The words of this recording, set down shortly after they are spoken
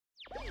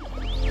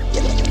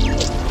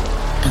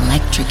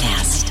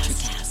Electrocast.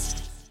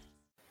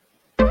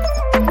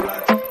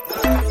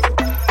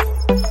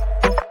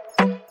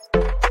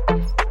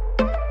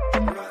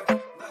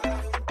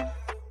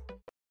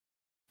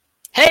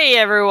 Hey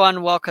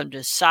everyone, welcome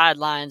to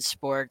Sideline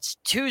Sports.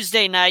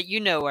 Tuesday night, you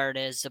know where it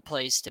is, the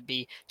place to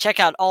be. Check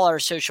out all our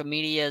social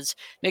medias.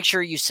 Make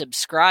sure you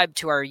subscribe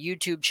to our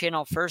YouTube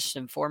channel first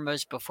and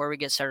foremost before we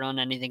get started on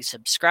anything.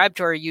 Subscribe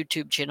to our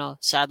YouTube channel,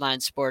 Sideline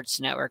Sports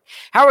Network.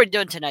 How are we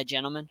doing tonight,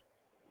 gentlemen?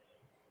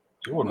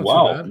 Doing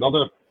well.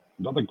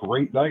 Another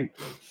great night.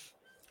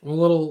 I'm a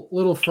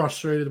little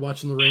frustrated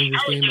watching the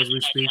Rangers game as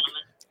we speak.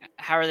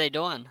 How are they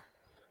doing?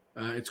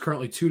 It's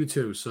currently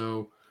 2-2,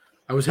 so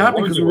I was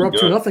happy because we were up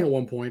 2-0 at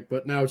one point,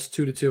 but now it's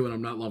 2-2, and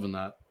I'm not loving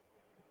that.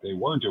 They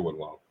were doing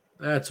well.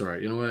 That's all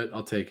right. You know what?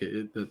 I'll take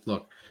it.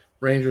 Look,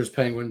 Rangers,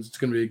 Penguins. It's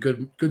going to be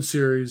a good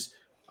series.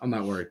 I'm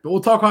not worried, but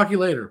we'll talk hockey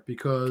later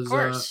because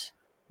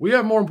we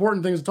have more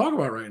important things to talk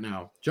about right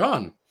now.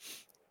 John,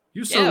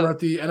 you still were at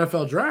the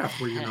NFL draft,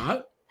 were you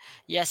not?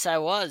 Yes, I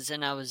was,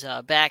 and I was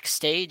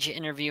backstage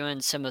interviewing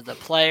some of the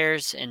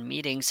players and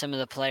meeting some of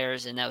the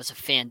players, and that was a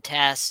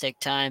fantastic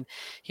time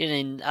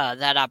getting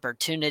that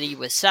opportunity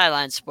with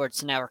Sideline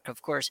Sports Network,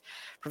 of course,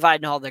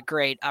 providing all the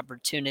great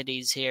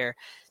opportunities here.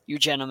 You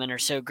gentlemen are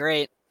so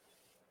great.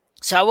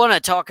 So I want to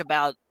talk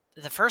about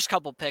the first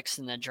couple picks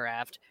in the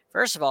draft.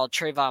 First of all,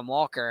 Trayvon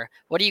Walker.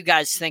 What do you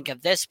guys think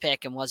of this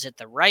pick, and was it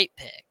the right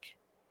pick?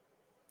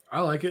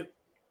 I like it.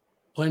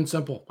 Plain and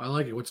simple. I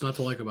like it. What's not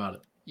to like about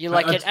it? You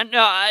like it?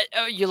 No,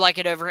 you like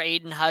it over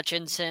Aiden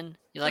Hutchinson?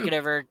 You like it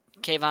over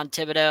Kayvon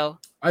Thibodeau?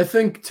 I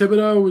think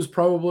Thibodeau was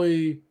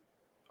probably.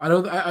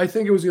 I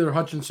think it was either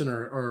Hutchinson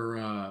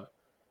or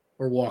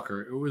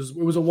Walker. It was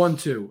a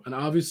 1-2, and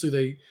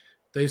obviously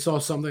they saw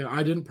something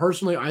I didn't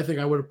personally. I think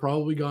I would have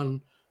probably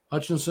gone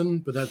Hutchinson,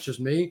 but that's just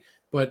me.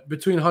 But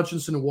between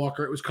Hutchinson and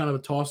Walker, it was kind of a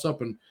toss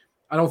up, and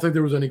I don't think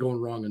there was any going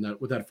wrong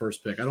with that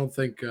first pick. I don't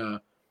think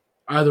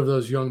either of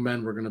those young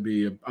men were going to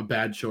be a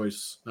bad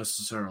choice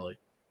necessarily.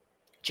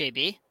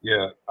 JB?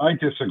 Yeah, I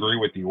disagree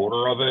with the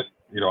order of it.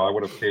 You know, I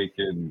would have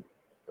taken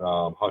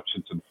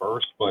Hutchinson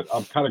first, but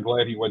I'm kind of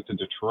glad he went to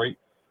Detroit.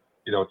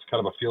 You know, it's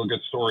kind of a feel-good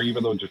story,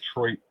 even though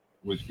Detroit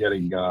was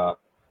getting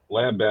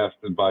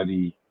lambasted by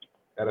the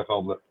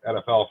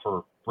NFL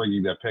for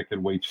bringing that pick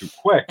in way too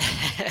quick.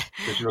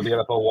 Because, you know, the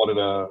NFL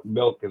wanted to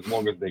milk as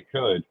long as they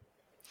could,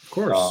 of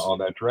course, on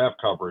that draft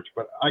coverage.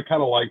 But I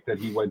kind of like that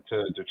he went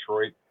to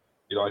Detroit.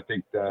 You know, I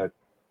think that,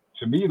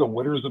 to me, the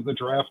winners of the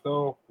draft,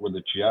 though, were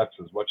the Jets,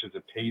 as much as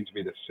it pains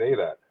me to say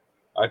that.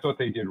 I thought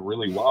they did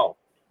really well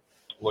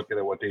looking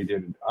at what they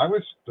did.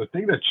 The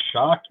thing that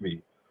shocked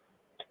me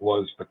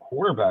was the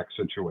quarterback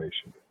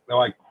situation.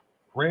 Now,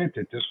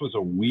 granted, this was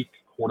a weak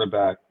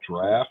quarterback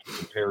draft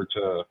compared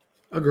to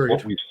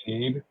what we've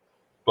seen.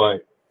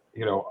 But,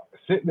 you know,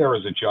 sitting there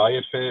as a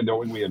Giant fan,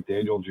 knowing we have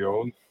Daniel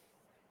Jones,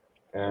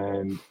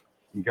 and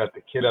you got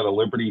the kid out of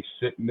Liberty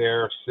sitting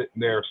there,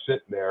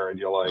 and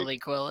you're like,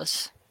 Malik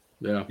Willis.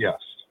 Yeah. Yes.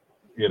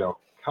 You know,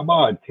 come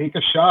on, take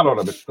a shot on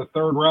him. It's the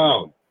third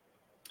round.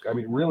 I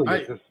mean, really,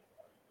 is this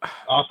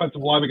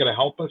offensive line going to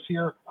help us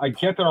here? I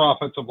get their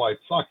offensive line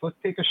sucks. Let's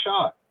take a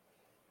shot.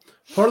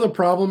 Part of the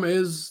problem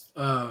is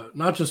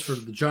not just for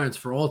the Giants,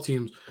 for all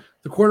teams,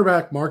 the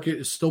quarterback market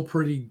is still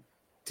pretty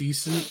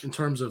decent in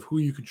terms of who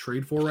you could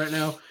trade for right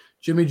now.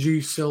 Jimmy G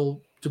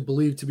still to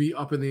be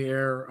up in the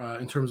air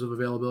in terms of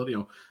availability. You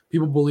know,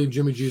 people believe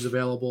Jimmy G is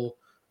available.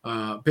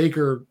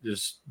 Baker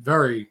is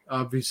very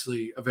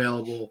obviously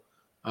available.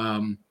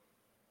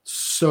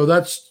 So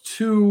that's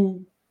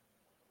two,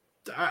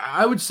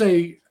 I would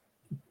say,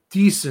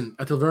 decent,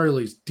 at the very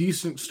least,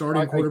 decent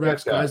starting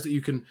quarterbacks, guys that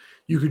you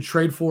could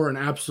trade for, and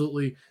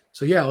absolutely.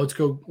 So yeah, let's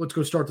go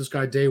start this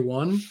guy day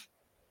one.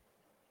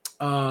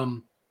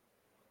 You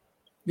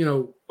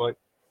know, but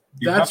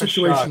that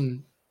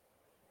situation.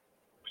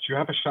 But you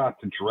have a shot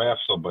to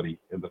draft somebody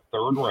in the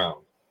third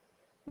round,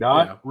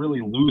 not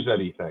really lose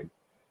anything.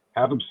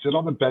 Have him sit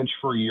on the bench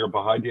for a year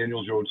behind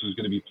Daniel Jones, who's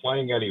going to be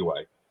playing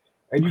anyway.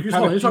 And you're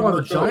talking about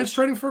the Giants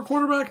trading for a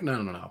quarterback? No,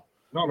 not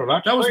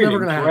that trading. Was never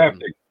going to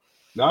happen.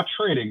 Not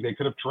trading. They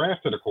could have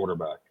drafted a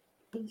quarterback.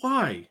 But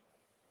why?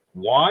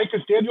 Why?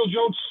 Because Daniel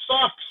Jones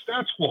sucks.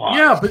 That's why.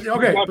 Yeah, but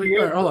okay.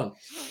 But, hold on.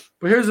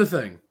 But here's the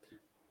thing.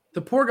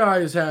 The poor guy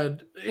has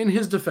had, in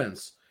his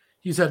defense,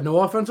 he's had no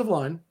offensive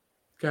line.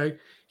 Okay.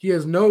 He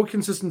has no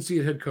consistency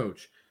at head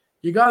coach.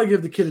 You got to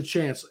give the kid a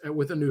chance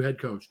with a new head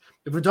coach.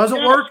 If it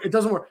doesn't work, it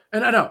doesn't work.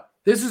 And I know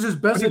this is his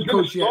best head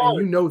coach yet, and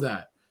you know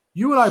that.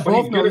 You and I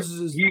both know this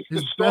is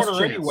his best chance.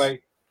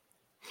 Anyway.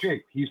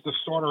 Jake, he's the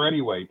starter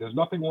anyway. There's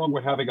nothing wrong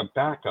with having a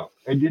backup.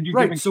 And did you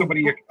give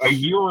somebody a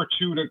year or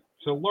two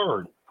to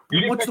learn?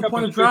 You didn't what's pick the up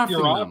point a of drafting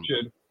fifth-year them?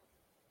 option.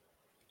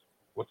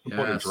 What's the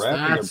point of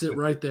drafting that's it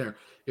right there.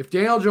 If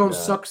Daniel Jones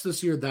sucks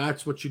this year,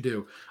 that's what you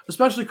do.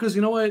 Especially because,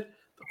 you know what?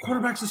 The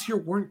quarterbacks this year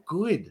weren't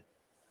good.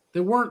 They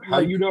weren't. How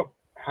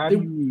do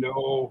you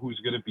know who's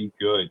going to be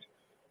good?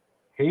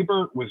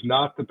 Habert was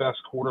not the best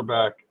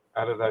quarterback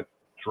out of that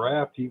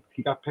draft. He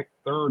got picked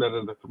third out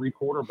of the three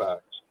quarterbacks.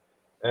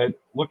 And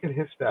look at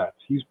his stats.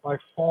 He's by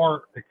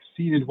far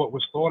exceeded what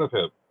was thought of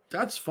him.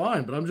 That's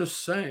fine, but I'm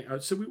just saying.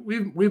 So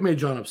we've made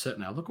John upset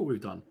now. Look what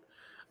we've done.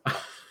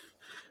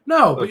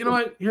 No, but you know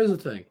what? Here's the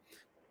thing.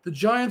 The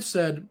Giants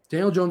said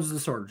Daniel Jones is the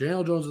starter.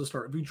 Daniel Jones is the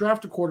starter. If you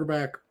draft a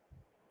quarterback,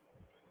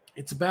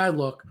 it's a bad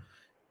look.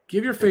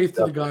 Give your faith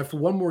to the guy for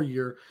one more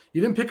year.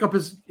 You didn't pick up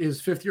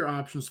his fifth-year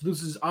option, so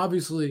this is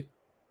obviously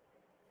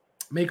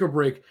make or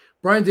break.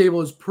 Brian Daboll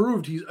has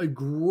proved he's a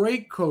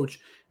great coach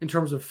in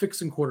terms of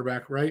fixing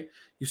quarterback, right?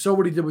 You saw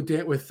what he did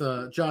with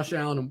Josh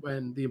Allen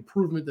and the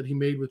improvement that he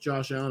made with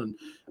Josh Allen. And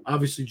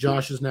obviously,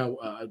 Josh is now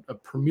a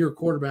premier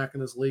quarterback in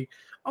this league.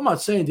 I'm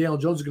not saying Daniel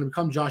Jones is going to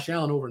become Josh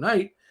Allen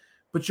overnight,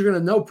 but you're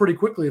going to know pretty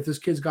quickly if this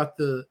kid's got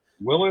the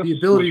ability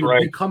to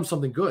become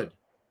something good.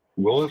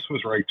 Willis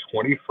was ranked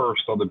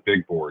 21st on the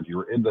big board.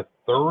 You're in the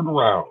third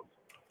round.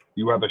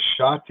 You have a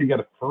shot to get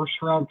a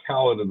first-round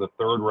talent in the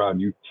third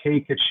round. You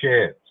take a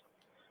chance.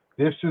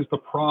 This is the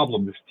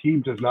problem. This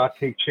team does not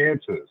take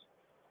chances.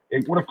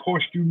 It would have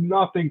cost you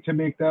nothing to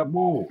make that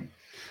move.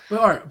 Well,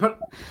 all right, but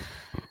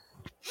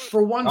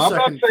for one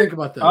second, think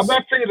about this. I'm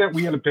not saying that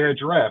we had a bad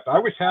draft. I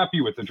was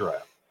happy with the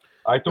draft.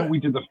 I thought we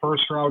did the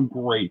first round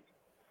great.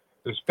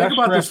 This best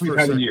draft we've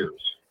had in years.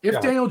 If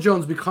Daniel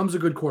Jones becomes a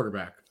good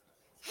quarterback,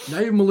 now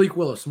you have Malik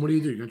Willis, and what do?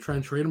 You're going to try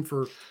and trade him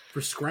for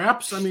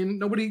scraps? I mean,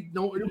 no. You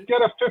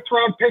get a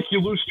fifth-round pick, you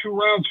lose 2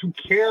 rounds. Who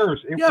cares?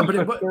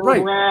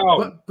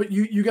 But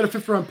you get a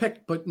fifth-round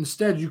pick, but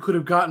instead you could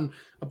have gotten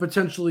a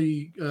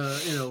potentially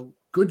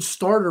good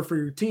starter for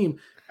your team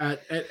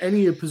at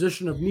any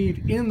position of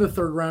need in the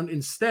third round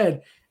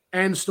instead,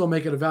 and still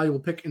make it a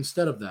valuable pick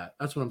instead of that.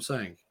 That's what I'm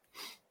saying.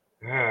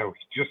 Yeah,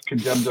 he just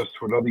condemned us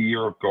to another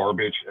year of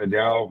garbage, and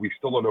now we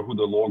still don't know who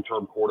the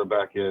long-term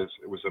quarterback is.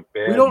 It was a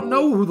bad. We don't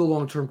know who the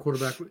long-term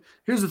quarterback.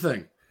 Here's the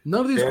thing: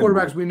 none of these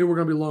quarterbacks we knew were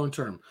going to be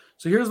long-term.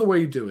 So here's the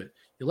way you do it: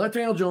 you let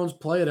Daniel Jones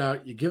play it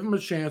out. You give him a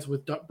chance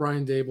with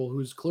Brian Daboll,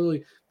 who's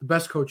clearly the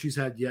best coach he's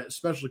had yet,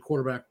 especially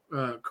quarterback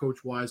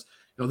coach-wise.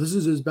 This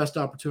is his best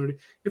opportunity.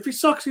 If he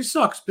sucks, he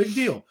sucks. Big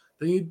deal.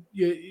 Then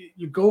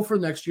you go for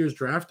next year's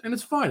draft, and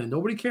it's fine, and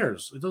nobody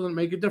cares. It doesn't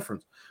make a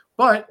difference.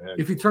 But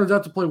if he turns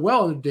out to play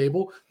well in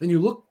Daboll, then you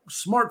look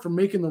smart for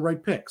making the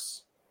right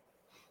picks.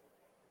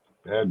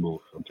 Bad move.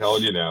 I'm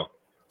telling you now.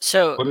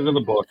 So put it in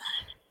the book.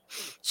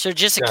 So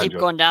just to keep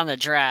going down the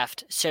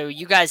draft, so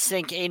you guys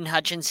think Aiden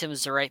Hutchinson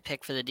was the right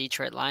pick for the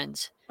Detroit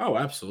Lions? Oh,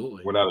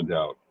 absolutely. Without a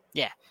doubt.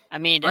 Yeah. I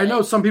mean, I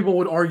know some people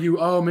would argue,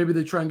 maybe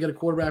they try and get a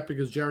quarterback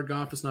because Jared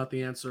Goff is not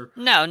the answer.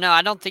 No,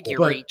 I don't think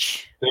you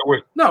reach.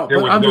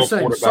 I'm just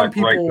saying some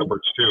people. Number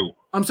 2.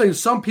 I'm saying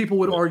some people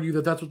would argue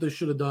that that's what they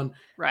should have done.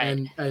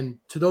 Right. And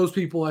to those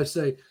people, I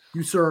say,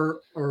 you sir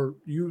or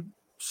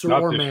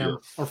ma'am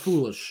are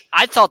foolish.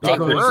 I thought they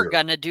were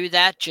going to do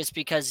that just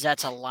because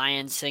that's a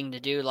Lions thing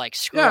to do, like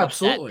screw up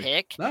that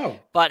pick. No.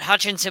 But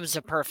Hutchinson was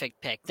a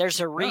perfect pick.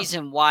 There's a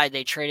reason why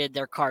they traded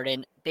their card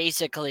in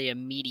basically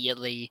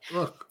immediately.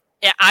 Look.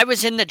 I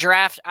was in the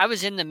draft. I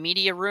was in the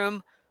media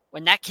room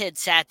when that kid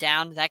sat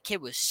down. That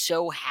kid was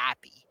so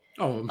happy.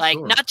 Oh,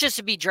 I'm not just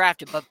to be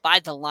drafted, but by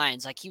the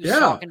Lions. Like he was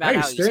talking about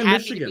how he's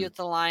happy to be with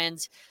the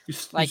Lions. You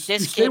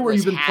stay where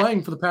you've been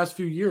playing for the past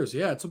few years.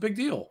 Yeah, it's a big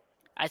deal.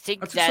 I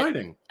think that's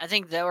exciting. I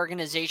think the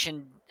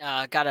organization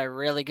got a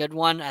really good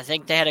one. I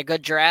think they had a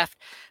good draft.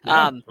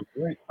 Yeah,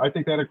 I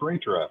think they had a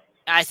great draft.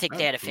 I think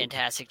they had a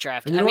fantastic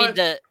draft. Go on,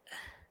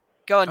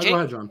 Jake. Go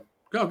ahead, John.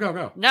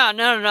 Go. No.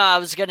 I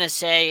was going to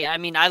say, I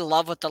mean, I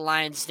love what the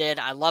Lions did.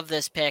 I love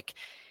this pick.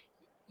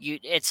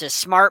 It's a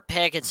smart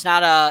pick. It's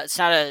not a,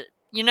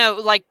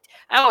 like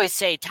I always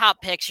say,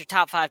 top picks, your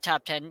top 5,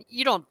 top 10,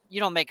 you don't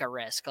make a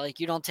risk. Like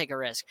you don't take a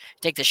risk.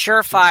 Take the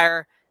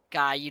surefire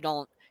guy. You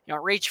don't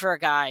reach for a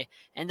guy.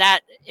 And that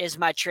is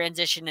my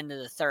transition into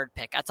the third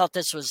pick. I thought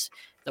this was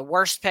the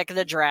worst pick of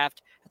the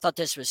draft. I thought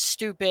this was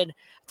stupid.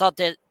 I thought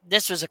that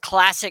this was a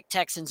classic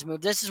Texans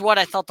move. This is what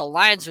I thought the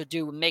Lions would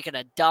do, making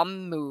a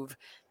dumb move,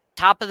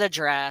 top of the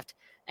draft,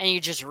 and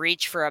you just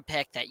reach for a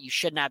pick that you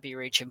should not be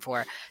reaching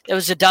for. It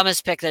was the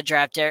dumbest pick of the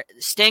draft.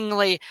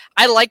 Stingley,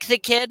 I like the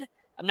kid.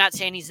 I'm not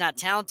saying he's not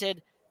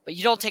talented, but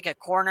you don't take a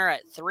corner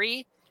at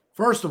 3.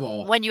 First of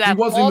all, when you have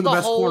he wasn't all even the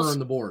best holes, corner on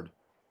the board.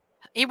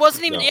 He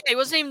wasn't even. Yeah, he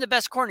wasn't even the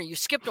best corner. You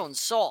skipped on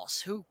Sauce,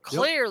 who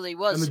clearly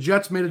was. And the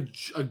Jets made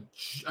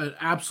an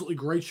absolutely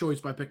great choice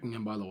by picking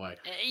him. By the way,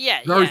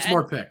 very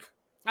smart pick.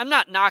 I'm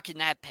not knocking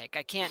that pick.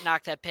 I can't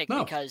knock that pick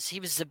because he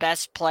was the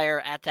best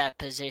player at that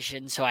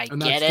position. So I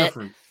get it.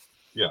 Different.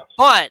 Yeah.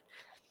 But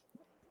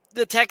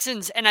the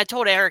Texans, and I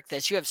told Eric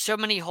this, you have so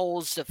many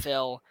holes to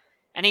fill,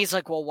 and he's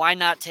like, "Well, why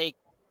not take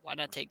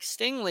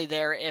Stingley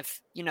there if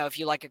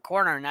you like a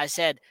corner?" And I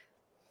said,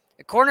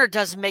 a corner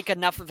doesn't make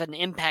enough of an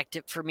impact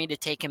for me to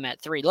take him at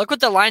 3. Look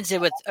what the Lions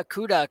did with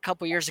Okudah a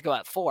couple years ago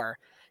at 4.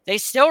 They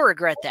still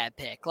regret that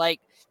pick. Like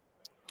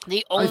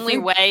the only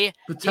way,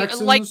 the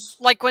Texans,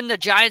 like when the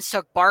Giants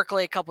took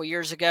Barkley a couple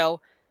years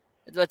ago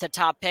with the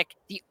top pick,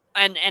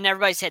 and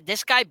everybody said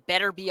this guy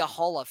better be a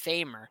Hall of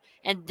Famer,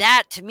 and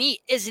that to me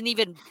isn't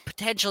even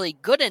potentially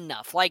good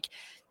enough. Like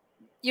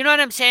you know what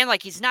I'm saying?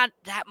 Like, he's not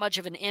that much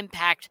of an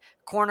impact.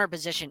 Corner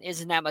position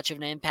isn't that much of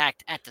an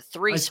impact at the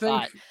 3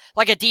 spot.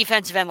 Like a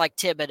defensive end like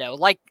Thibodeau.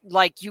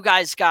 Like you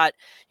guys got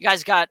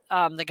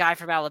the guy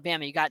from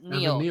Alabama. You got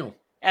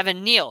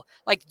Evan Neal.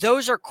 Like,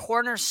 those are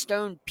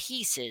cornerstone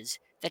pieces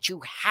that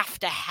you have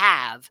to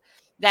have.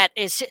 That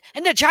is,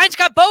 and the Giants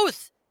got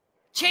both.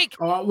 Jake,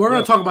 we're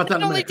going to talk about that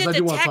in a minute, because I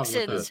do want to talk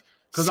about that.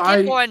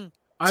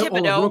 Because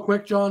Thibodeau. Real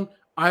quick, John,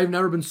 I've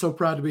never been so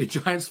proud to be a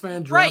Giants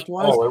fan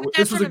draft-wise.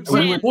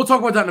 Right. We'll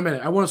talk about that in a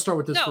minute. I want to start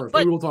with this first.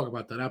 Maybe we'll talk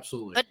about that.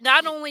 Absolutely. But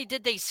not only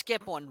did they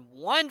skip on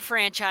one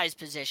franchise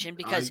position,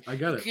 because I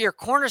get it. Your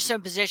cornerstone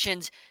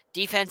positions,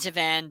 defensive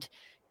end,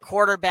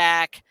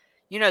 quarterback,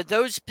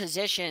 those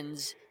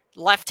positions,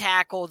 left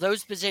tackle,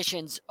 those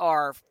positions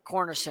are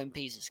cornerstone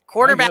pieces.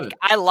 Quarterback,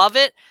 I love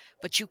it,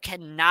 but you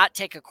cannot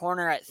take a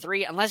corner at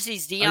 3 unless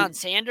he's Deion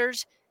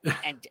Sanders.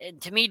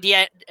 And to me,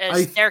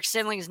 Derek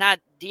Stinling is not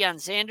Deion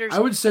Sanders. I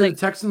would say the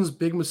Texans'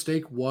 big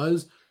mistake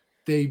was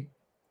they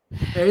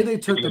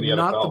took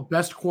not the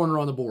best corner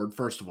on the board,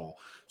 first of all.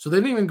 So they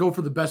didn't even go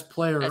for the best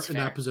player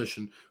that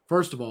position,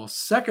 first of all.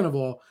 Second of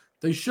all,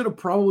 they should have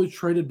probably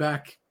traded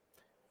back,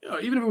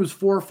 even if it was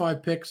 4 or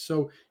 5 picks.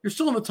 So you're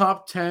still in the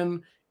top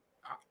 10.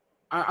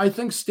 I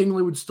think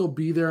Stingley would still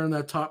be there in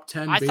that top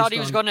 10. I thought he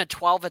was going to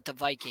 12 at the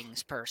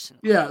Vikings, personally.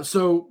 Yeah,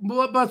 so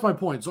that's my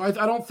point. So I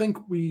don't think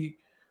we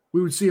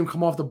would see him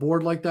come off the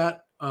board like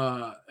that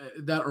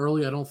that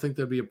early. I don't think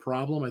there'd be a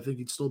problem. I think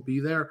he'd still be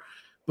there,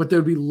 but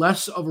there'd be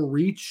less of a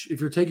reach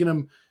if you're taking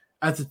him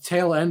at the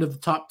tail end of the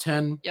top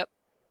 10. Yep.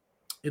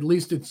 At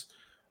least it's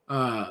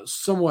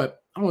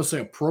somewhat, I don't want to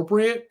say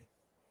appropriate,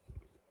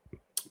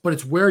 but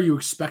it's where you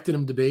expected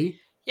him to be.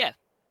 Yeah.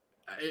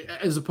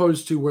 As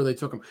opposed to where they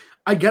took him.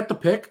 I get the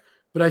pick,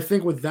 but I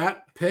think with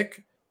that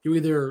pick, you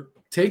either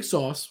take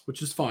Sauce,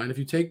 which is fine. If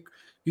you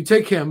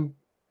take him,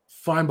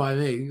 fine by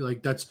me.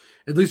 Like, that's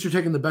at least you're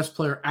taking the best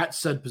player at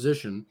said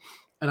position,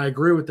 and I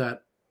agree with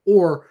that.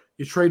 Or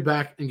you trade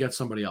back and get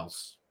somebody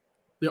else,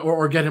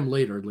 or get him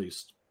later at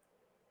least.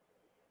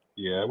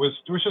 Yeah, it was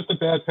just a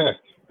bad pick.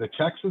 The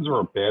Texans are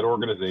a bad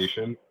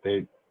organization.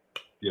 They,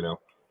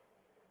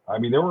 I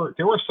mean, there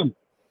were some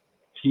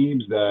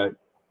teams that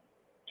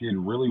did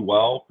really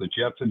well. The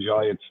Jets and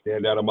Giants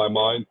stand out in my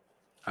mind.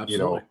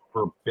 Absolutely.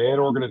 For bad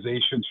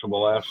organizations from the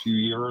last few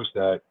years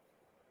that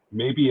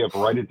maybe have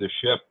righted the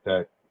ship,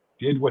 that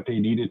did what they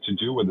needed to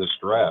do in this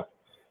draft.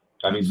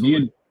 I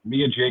mean,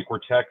 me and Jake were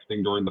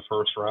texting during the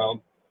first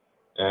round,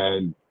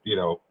 and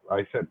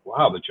I said,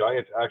 "Wow, the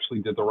Giants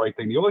actually did the right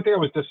thing." The only thing I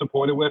was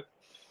disappointed with,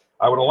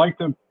 I would have liked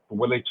them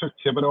when they took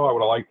Thibodeau. I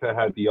would have liked to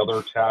have the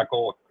other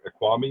tackle,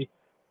 Kwame.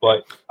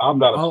 But I'm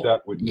not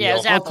upset with. Yeah,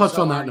 I'll touch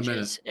on that in a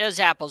minute. It was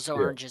apples to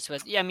oranges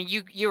with. I mean,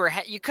 you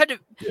could have.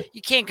 Yeah.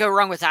 You can't go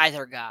wrong with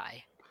either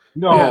guy.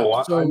 No,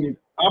 I mean,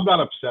 I'm not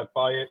upset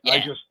by it.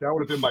 Yeah. That would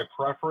have been my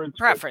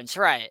preference.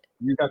 Right?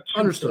 You got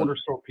 2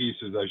 cornerstone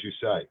pieces, as you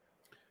say.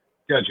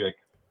 Yeah, Jake.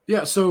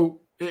 Yeah, so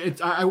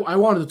I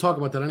wanted to talk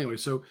about that anyway.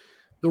 So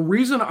the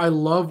reason I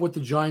love what the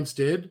Giants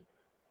did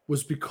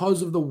was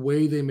because of the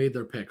way they made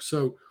their picks.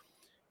 So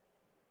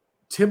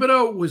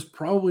Thibodeau was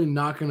probably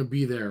not going to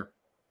be there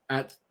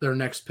at their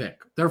next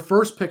pick. Their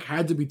first pick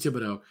had to be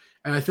Thibodeau.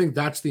 And I think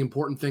that's the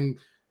important thing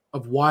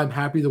of why I'm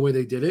happy the way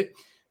they did it.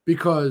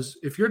 Because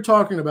if you're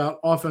talking about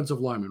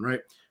offensive linemen, right,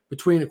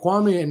 between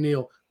Kwame and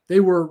Neal, they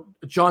were,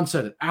 John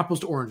said it,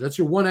 apples to orange. That's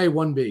your 1A,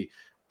 1B.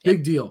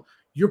 Big deal.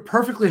 You're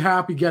perfectly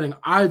happy getting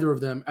either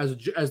of them as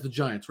the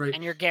Giants, right?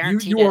 And you're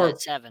guaranteed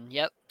at 7.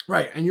 Yep.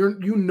 Right. And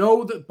you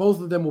know that both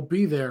of them will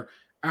be there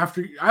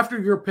after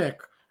your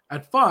pick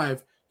at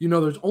 5.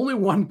 There's only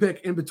one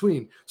pick in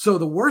between. So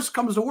the worst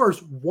comes to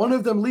worst, one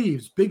of them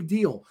leaves, big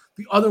deal.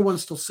 The other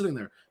one's still sitting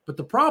there. But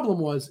the problem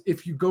was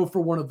if you go for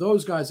one of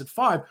those guys at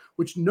 5,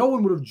 which no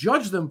one would have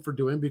judged them for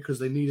doing because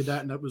they needed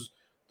that, and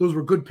those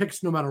were good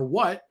picks no matter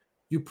what,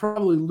 you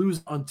probably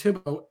lose on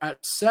Thibodeau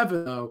at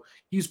 7, though.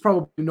 He's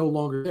probably no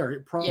longer there.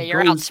 It probably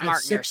you're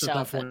outsmarting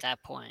yourself at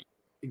that point.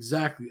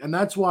 Exactly. And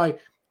that's why,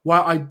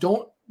 while I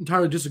don't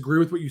entirely disagree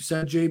with what you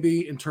said,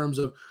 JB, in terms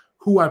of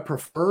who I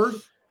preferred,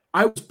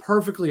 I was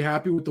perfectly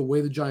happy with the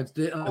way the Giants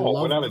did, and I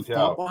love the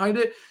thought behind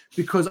it,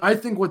 because I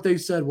think what they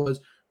said was,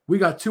 we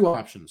got 2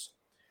 options.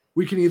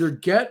 We can either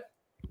get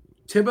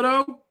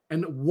Thibodeau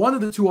and one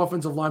of the 2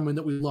 offensive linemen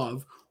that we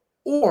love,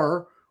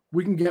 or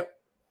we can get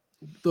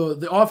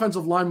the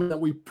offensive lineman that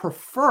we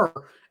prefer,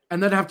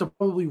 and then have to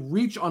probably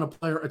reach on a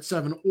player at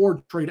 7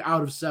 or trade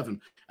out of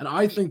 7. And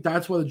I think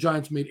that's why the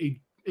Giants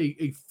made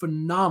a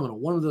phenomenal,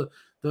 one of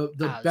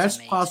the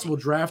best possible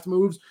draft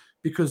moves,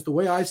 because the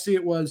way I see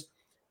it was,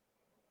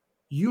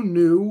 you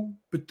knew,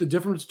 but the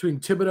difference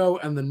between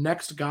Thibodeau and the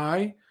next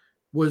guy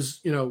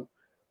was,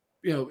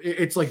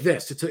 it's like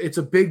this. It's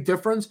a big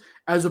difference,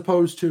 as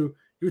opposed to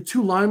your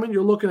 2 linemen.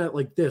 You're looking at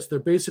like this. They're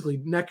basically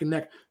neck and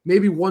neck.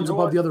 Maybe one's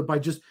above the other by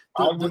just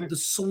the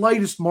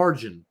slightest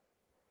margin.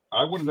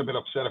 I wouldn't have been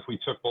upset if we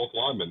took both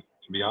linemen,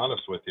 to be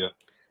honest with you.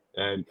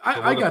 And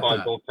I got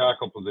that. Both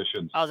tackle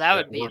positions. Oh, that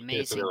would be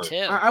amazing too.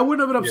 I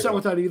wouldn't have been upset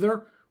with that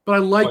either, but I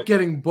like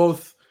getting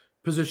both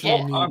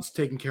positional needs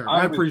taken care of.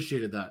 I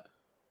appreciated that.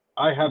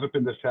 I haven't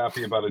been this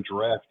happy about a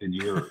draft in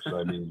years.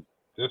 I mean,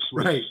 this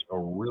was a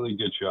really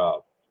good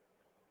job.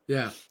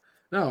 Yeah.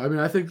 No, I mean,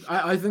 I think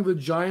the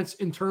Giants,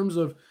 in terms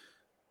of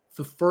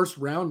the first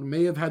round,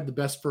 may have had the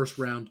best first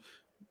round,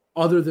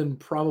 other than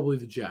probably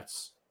the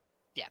Jets.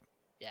 Yeah.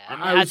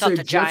 I thought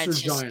the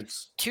Giants,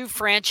 Giants. Two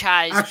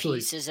franchise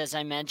pieces, as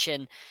I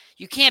mentioned.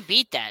 You can't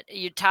beat that.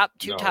 You top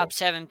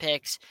 7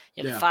 picks,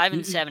 you have 5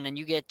 and 7, and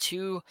you get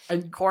two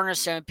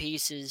cornerstone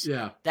pieces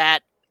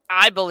that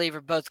I believe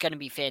are both going to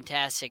be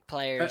fantastic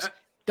players.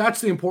 That's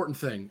the important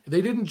thing.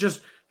 They didn't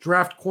just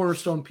draft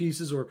cornerstone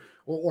pieces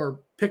or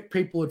pick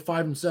people at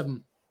 5 and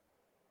 7.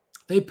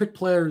 They pick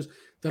players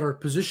that are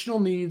positional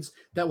needs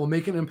that will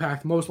make an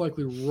impact most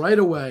likely right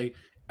away,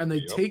 and they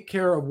take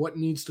care of what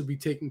needs to be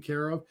taken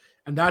care of.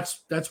 And that's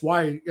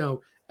why,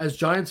 as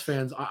Giants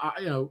fans,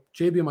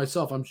 JB and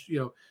myself,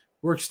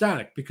 we're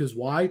ecstatic because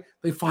why?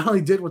 They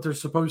finally did what they're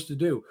supposed to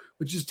do,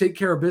 which is take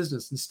care of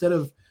business instead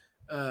of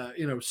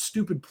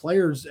stupid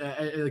players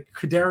like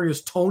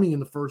Kadarius Toney in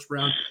the first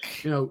round.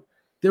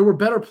 There were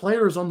better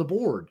players on the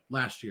board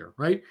last year,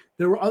 right?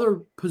 There were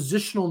other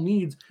positional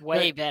needs.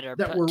 Way better.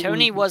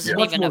 Toney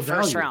wasn't even a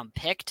first-round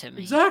pick to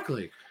me.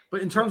 Exactly.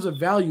 But in terms of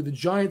value, the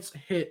Giants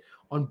hit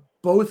on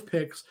both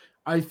picks.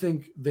 I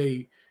think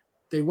they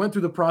went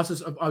through the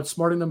process of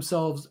outsmarting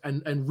themselves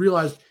and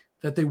realized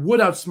that they would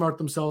outsmart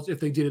themselves if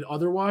they did it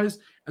otherwise.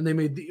 And they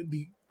made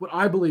the what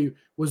I believe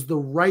was the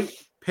right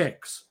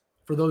picks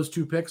for those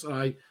two picks.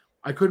 And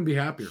I couldn't be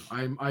happier.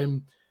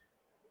 I'm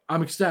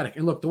ecstatic.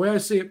 And look, the way I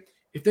see it,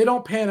 if they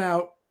don't pan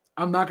out,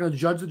 I'm not going to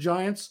judge the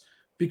Giants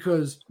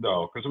because it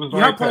was you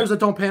have players that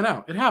don't pan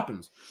out. It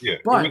happens. Yeah,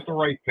 but it was the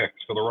right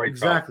picks for the right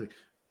exactly. Time.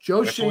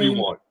 Joe Shane,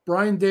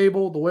 Brian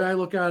Dable, the way I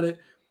look at it,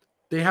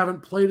 they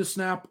haven't played a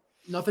snap.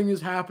 Nothing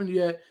has happened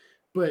yet.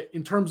 But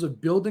in terms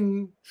of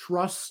building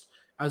trust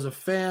as a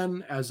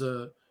fan, as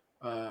a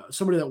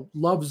somebody that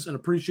loves and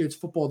appreciates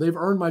football, they've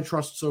earned my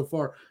trust so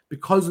far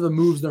because of the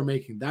moves they're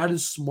making. That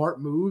is smart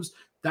moves.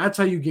 That's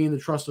how you gain the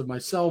trust of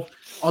myself,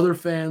 other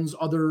fans,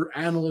 other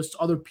analysts,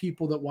 other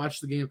people that watch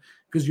the game,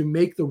 because you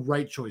make the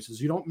right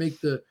choices. You don't make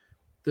the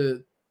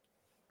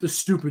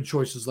stupid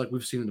choices like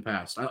we've seen in the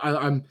past.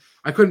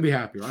 I couldn't be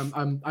happier.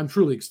 I'm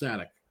truly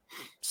ecstatic.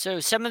 So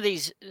some of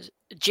these,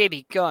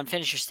 JB, go on,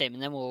 finish your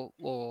statement, then we'll.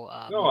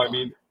 No, I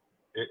mean,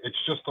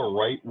 it's just the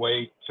right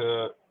way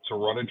to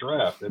run a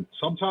draft. And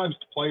sometimes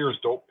the players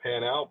don't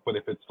pan out, but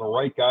if it's the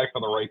right guy for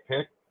the right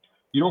pick,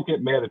 you don't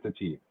get mad at the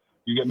team.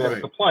 You get mad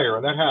at the player,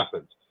 and that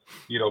happens.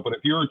 But if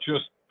you're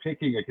just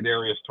picking a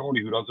Kadarius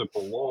Toney who doesn't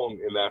belong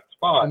in that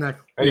spot and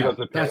he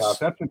doesn't pan out,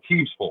 that's the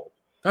team's fault.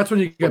 That's when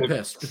you get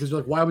pissed because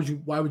you're like, why would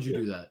you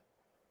do that?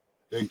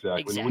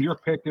 Exactly. When you're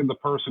picking the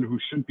person who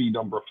should be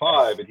number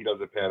 5 and he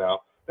doesn't pan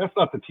out, that's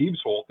not the team's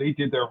fault. They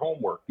did their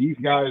homework. These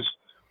guys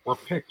were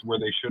picked where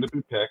they should have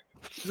been picked.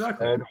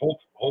 Exactly. And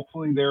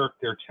hopefully their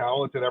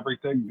talent and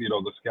everything,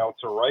 the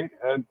scouts are right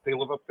and they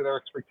live up to their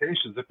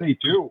expectations. If they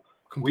do,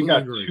 we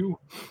got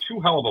two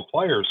hell of a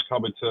players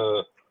coming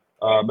to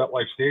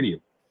MetLife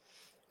Stadium.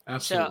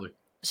 Absolutely.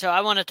 So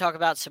I want to talk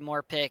about some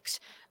more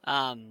picks.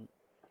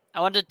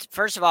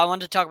 First of all, I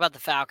wanted to talk about the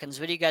Falcons.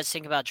 What do you guys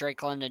think about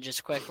Drake London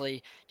just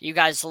quickly? Do you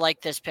guys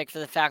like this pick for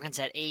the Falcons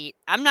at 8?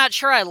 I'm not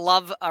sure I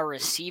love a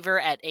receiver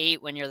at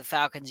 8 when you're the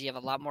Falcons. You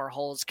have a lot more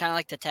holes, kind of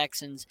like the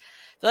Texans.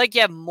 I feel like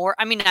you have more.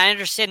 I mean, I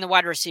understand the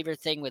wide receiver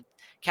thing with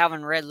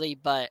Calvin Ridley,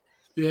 but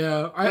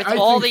yeah, with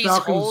all these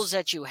holes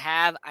that you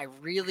have, I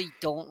really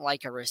don't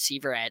like a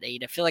receiver at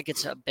 8. I feel like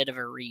it's a bit of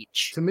a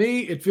reach. To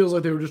me, it feels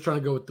like they were just trying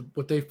to go with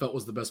what they felt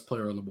was the best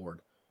player on the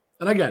board.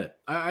 And I get it.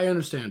 I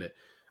understand it.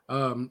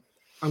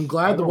 I'm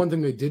glad the one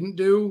thing they didn't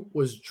do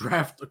was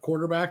draft a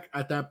quarterback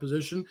at that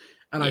position.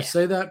 And I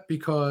say that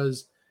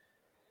because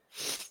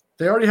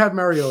they already have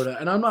Mariota.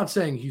 And I'm not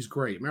saying he's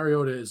great.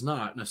 Mariota is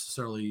not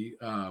necessarily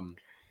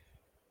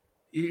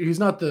he's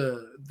not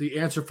the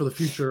answer for the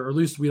future, or at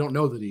least we don't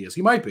know that he is.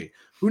 He might be.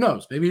 Who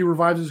knows? Maybe he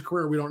revives his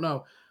career. We don't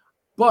know.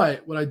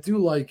 But what I do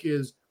like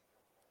is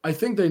I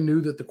think they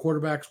knew that the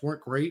quarterbacks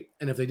weren't great.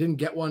 And if they didn't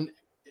get one,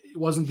 it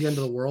wasn't the end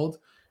of the world.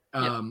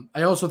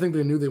 I also think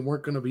they knew they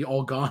weren't going to be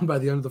all gone by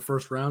the end of the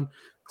first round.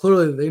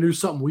 Clearly, they knew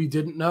something we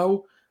didn't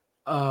know.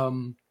 But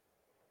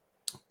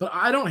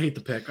I don't hate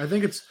the pick.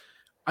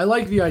 I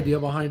like the idea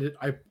behind it.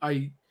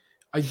 I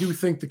do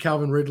think the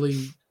Calvin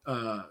Ridley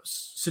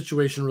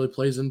situation really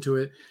plays into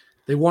it.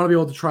 They want to be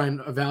able to try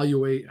and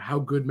evaluate how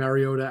good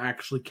Mariota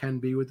actually can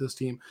be with this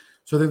team.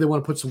 So I think they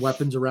want to put some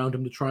weapons around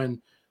him to try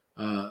and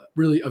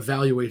really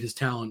evaluate his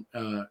talent.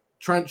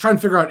 Try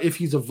and figure out if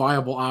he's a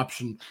viable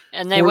option.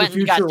 And they went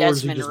and got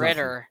Desmond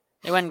Ridder.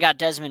 They went and got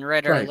Desmond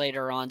Ridder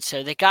later on.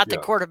 So they got the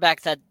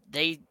quarterback that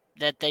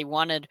they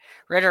wanted.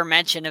 Ridder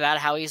mentioned about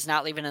how he's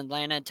not leaving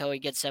Atlanta until he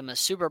gets them a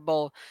Super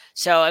Bowl.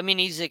 So, I mean,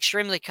 he's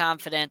extremely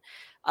confident.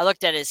 I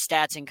looked at his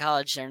stats in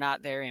college. They're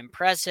not very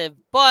impressive.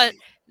 But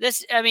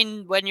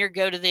when you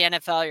go to the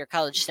NFL, your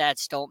college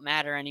stats don't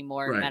matter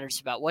anymore. Right. It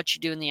matters about what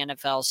you do in the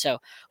NFL. So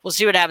we'll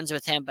see what happens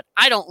with him. But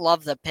I don't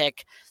love the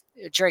pick,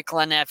 Drake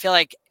London. I feel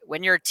like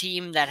when you're a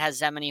team that has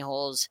that many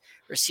holes,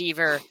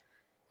 receiver,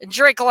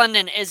 Drake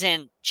London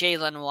isn't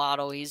Jalen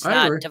Waddle. He's I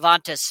not agree.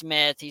 Devonta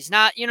Smith. He's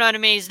not, you know what I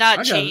mean? He's not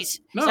I got it. Chase.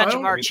 No, He's not I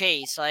don't- Jamar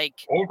Chase. Like,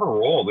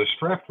 Overall, this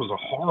draft was a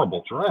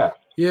horrible draft.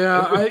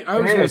 Yeah, I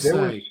was going to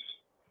There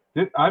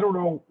say. I don't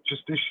know,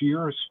 just this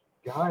year's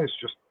guys,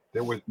 just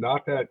there was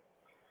not that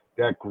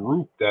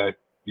group that,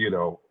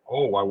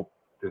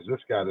 there's this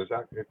guy, there's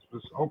that. It's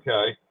just,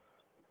 okay,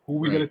 who are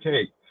we going to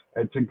take?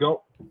 And to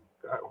go,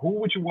 who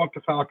would you want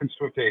the Falcons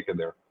to have taken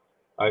there?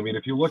 I mean,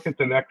 if you look at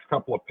the next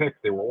couple of picks,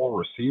 they were all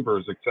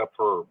receivers except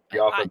for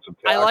the offensive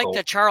tackle. I like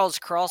the Charles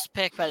Cross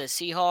pick by the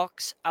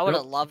Seahawks. I would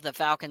have loved the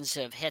Falcons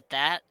to have hit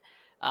that.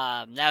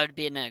 That would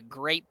be a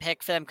great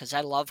pick for them because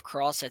I love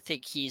Cross. I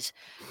think he's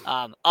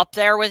up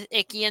there with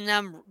Icky and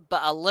them,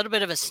 but a little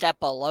bit of a step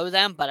below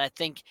them. But I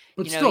think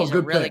he's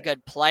a really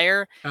good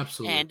player.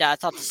 Absolutely. And I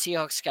thought the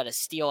Seahawks got a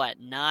steal at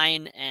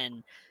 9.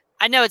 And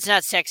I know it's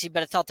not sexy,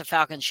 but I thought the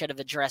Falcons should have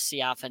addressed the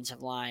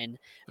offensive line.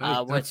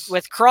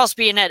 With Cross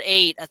being at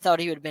 8, I thought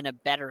he would have been a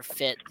better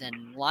fit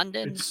than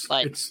London.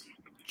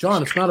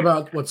 John, it's not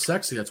about what's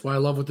sexy. That's why I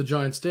love what the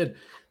Giants did.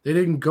 They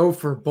didn't go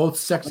for both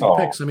sexy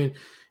picks. I mean,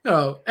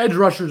 edge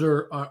rushers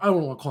are I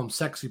don't want to call them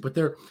sexy, but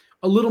they're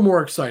a little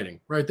more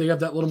exciting, right? They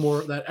have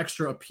that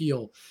extra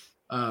appeal.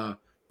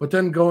 But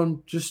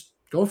then just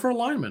go for a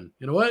lineman.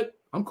 You know what?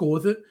 I'm cool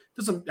with it. It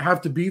doesn't have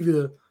to be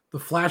the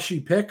flashy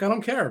pick. I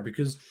don't care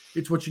because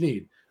it's what you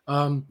need.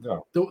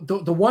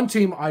 The one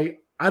team I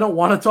don't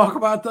want to talk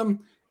about them,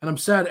 and I'm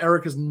sad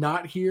Eric is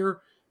not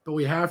here, but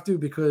we have to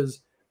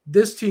because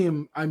this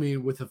team, I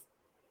mean, with an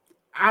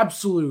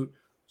absolute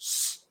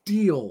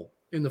steal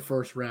in the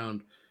first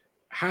round,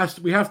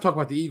 we have to talk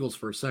about the Eagles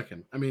for a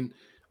second. I mean,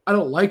 I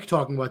don't like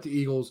talking about the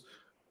Eagles,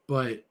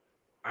 but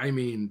I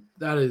mean,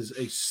 that is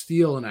a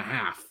steal and a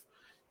half.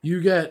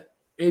 You get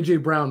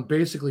AJ Brown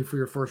basically for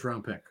your first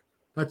round pick.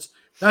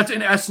 That's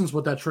in essence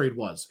what that trade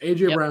was.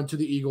 AJ Brown to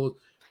the Eagles.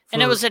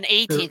 And it was an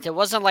 18th. It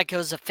wasn't like it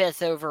was a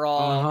 5th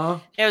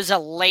overall. It was a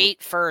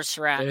late first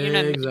round.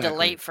 Exactly. The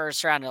late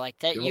first rounder like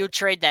that. You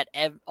trade that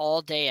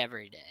all day,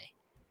 every day.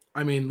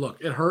 I mean, look,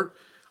 it hurt.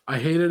 I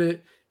hated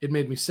it. It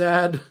made me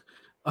sad.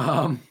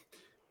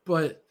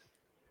 But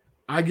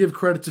I give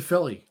credit to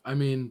Philly. I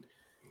mean,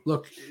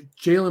 look,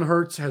 Jalen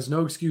Hurts has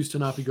no excuse to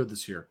not be good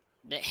this year.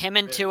 Him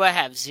and Tua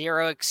have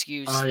zero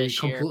excuse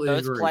this year.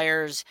 Both agree.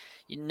 Players,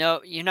 you know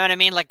what I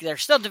mean? Like they're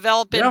still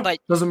developing, but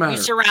doesn't matter. You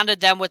surrounded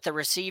them with the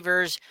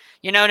receivers.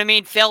 You know what I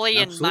mean? Philly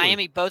and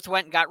Miami both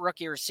went and got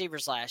rookie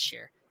receivers last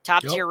year.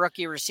 Top tier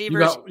rookie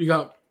receivers. You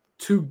got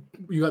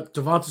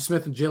Devonta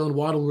Smith and Jalen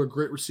Waddle who are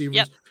great receivers.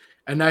 Yep.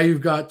 And now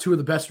you've got two of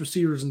the best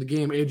receivers in the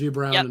game, AJ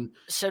Brown and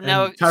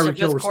Tyreek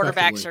Hill, both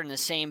quarterbacks are in the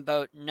same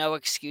boat. No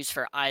excuse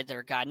for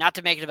either guy. Not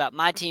to make it about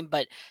my team,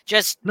 but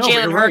just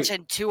Jalen Hurts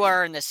and Tua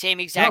are in the same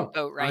exact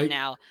boat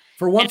now.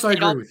 For once, I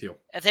agree with you.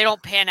 If they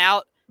don't pan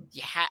out,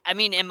 I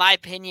mean, in my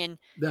opinion,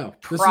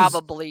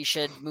 probably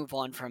should move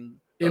on from.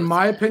 In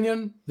my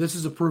opinion, this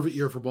is a prove-it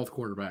year for both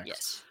quarterbacks.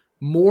 Yes.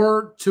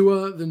 More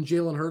Tua than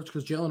Jalen Hurts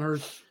because Jalen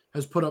Hurts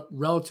has put up,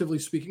 relatively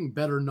speaking,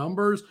 better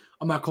numbers.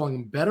 I'm not calling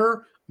him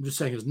better. I'm just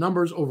saying his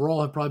numbers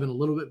overall have probably been a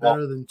little bit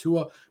better than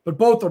Tua, but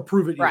both are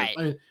prove-it years.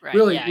 I mean,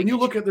 really, when you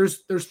look at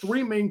there's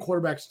three main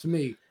quarterbacks to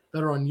me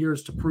that are on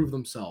years to prove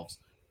themselves: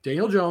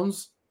 Daniel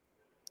Jones,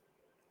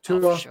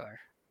 Tua,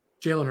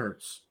 Jalen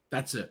Hurts.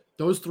 That's it.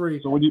 Those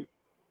three. So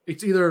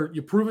it's either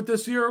you prove it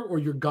this year or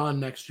you're gone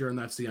next year, and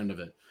that's the end of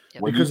it.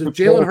 Yep. Because if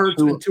Jalen Hurts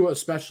and Tua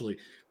especially,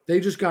 they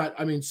just got,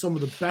 I mean, some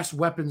of the best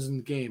weapons in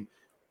the game.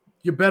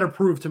 You better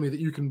prove to me that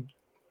you can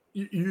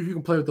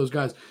play with those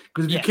guys,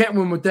 because if you can't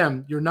win with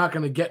them, you're not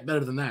going to get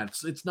better than that.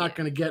 It's not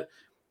going to get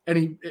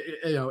any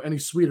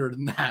sweeter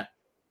than that.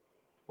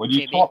 When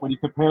you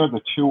compare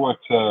the Tua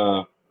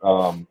to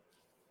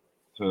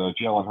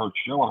Jalen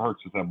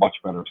Hurts has had much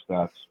better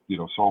stats,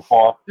 so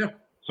far. Yeah.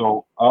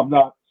 So I'm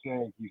not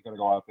saying he's going to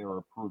go out there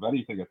and prove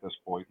anything at this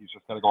point. He's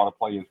just going to go out and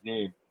play his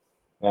game,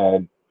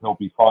 and he'll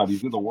be fine.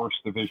 He's in the worst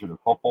division of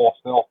football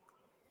still,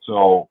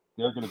 so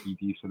they're going to be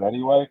decent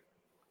anyway.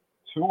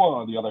 Tua,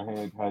 on the other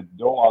hand, had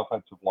no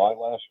offensive line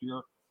last year.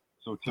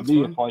 So to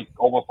me, it's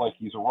almost like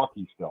he's a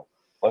rookie still.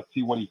 Let's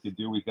see what he can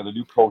do. He's got a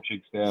new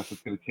coaching staff.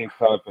 It's going to take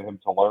time for him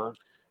to learn.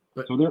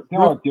 But so they're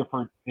on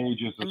different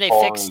pages. And they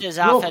fixed his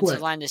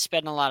offensive line to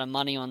spend a lot of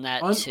money on that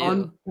too.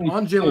 On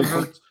Jalen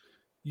Hurts,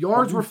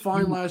 yards were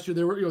fine last year.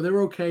 They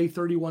were okay,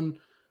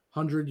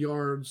 3,100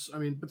 yards. I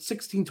mean, but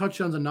 16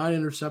 touchdowns and 9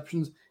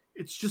 interceptions.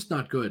 It's just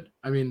not good.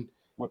 I mean,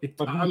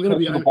 I'm going to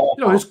be.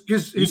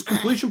 His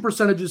completion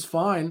percentage is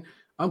fine.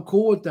 I'm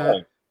cool with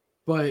that,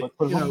 but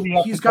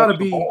he's got to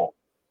be.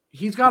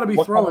 He's got to be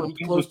throwing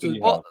close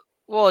to.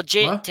 Well,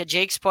 to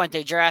Jake's point,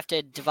 they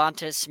drafted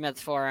Devonta Smith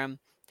for him.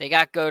 They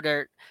got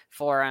Goddard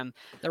for him.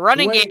 The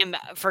running game,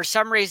 for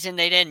some reason,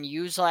 they didn't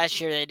use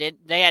last year.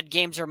 They had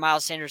games where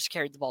Miles Sanders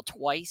carried the ball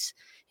twice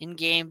in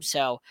games,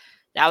 so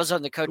that was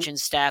on the coaching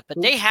staff.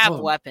 But they have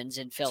weapons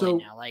in Philly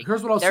now. Like,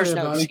 here's what I'll say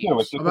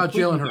about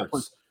Jalen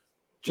Hurts.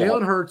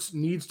 Jalen Hurts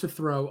needs to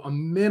throw a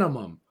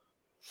minimum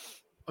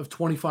of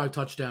 25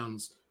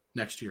 touchdowns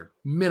next year.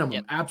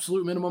 Minimum,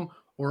 absolute minimum,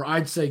 or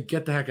I'd say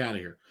get the heck out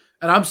of here.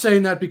 And I'm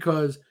saying that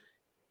because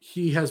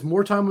he has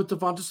more time with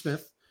Devonta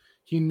Smith.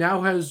 He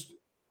now has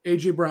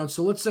A.J. Brown.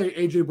 So let's say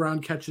A.J.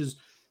 Brown catches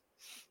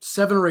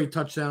 7 or 8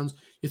 touchdowns.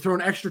 You throw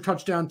an extra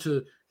touchdown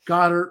to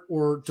Goddard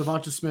or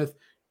Devonta Smith.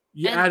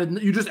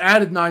 You just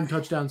added 9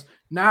 touchdowns.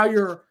 Now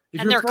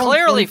they're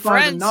clearly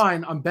friends.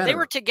 9, I'm better. They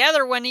were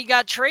together when he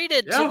got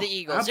traded to the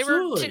Eagles.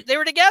 Absolutely. They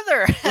were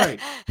together. Right.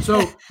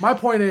 So my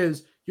point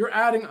is, you're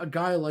adding a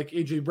guy like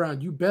A.J. Brown.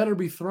 You better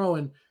be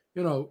throwing,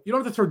 you don't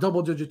have to throw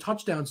double-digit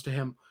touchdowns to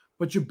him,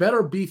 but you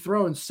better be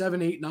throwing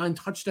 7, 8, 9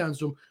 touchdowns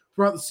to him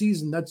throughout the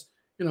season. That's,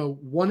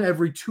 1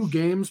 every 2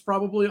 games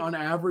probably on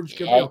average.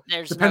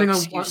 Depending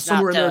on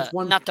somewhere in there, it's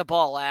one. Not the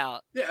ball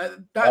out. Yeah,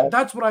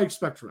 that's what I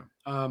expect from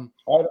him.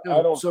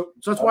 So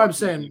that's why I'm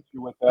saying.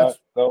 With that,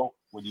 though,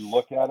 when you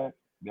look at it.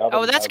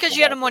 That's because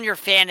you had him on your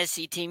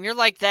fantasy team. You're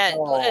like that.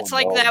 It's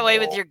that way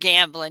with your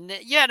gambling.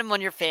 You had him on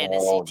your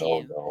fantasy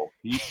team. No.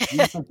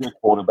 He's a good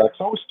quarterback.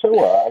 So is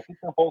Tua. I think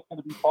they're both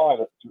going to be fine.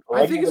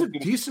 I think he's a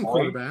decent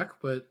quarterback,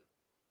 but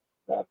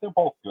they're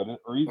both good.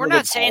 We're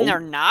not saying they're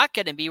not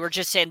going to be. We're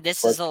just saying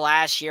this is the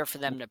last year for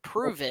them to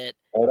prove it.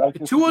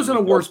 Tua's in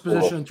a worse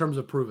position in terms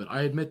of prove it.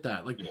 I admit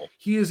that.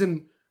 He is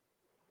in,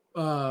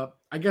 I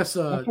guess,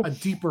 a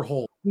deeper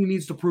hole. He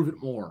needs to prove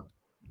it more.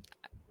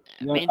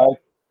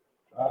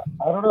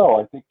 I don't know.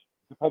 I think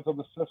it depends on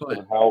the system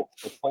and how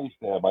it plays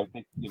to him. I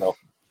think,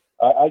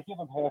 I give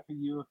him half a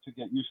year to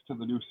get used to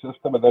the new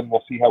system, and then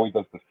we'll see how he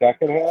does the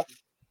second half,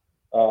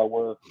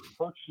 where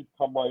Hurts should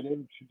come right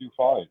in, should do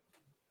fine.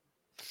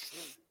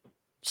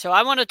 So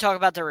I want to talk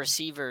about the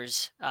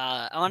receivers.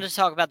 I want to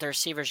talk about the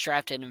receivers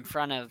drafted in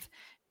front of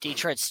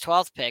Detroit's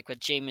 12th pick with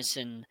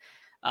Jameson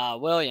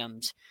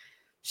Williams.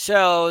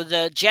 So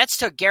the Jets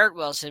took Garrett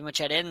Wilson,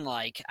 which I didn't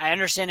like. I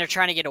understand they're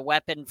trying to get a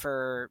weapon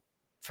for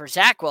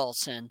Zach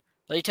Wilson,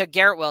 but he took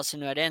Garrett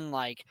Wilson, who I didn't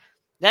like.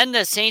 Then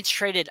the Saints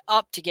traded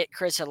up to get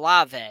Chris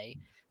Olave.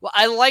 Well,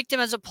 I liked him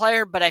as a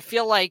player, but I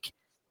feel like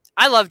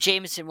I love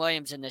Jameson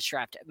Williams in this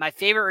draft. My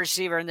favorite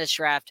receiver in this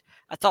draft.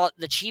 I thought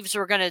the Chiefs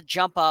were going to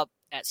jump up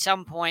at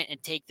some point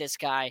and take this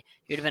guy.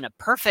 He would have been a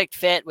perfect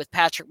fit with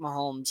Patrick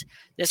Mahomes.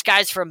 This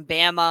guy's from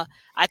Bama.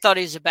 I thought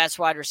he was the best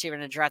wide receiver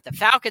in the draft. The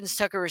Falcons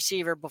took a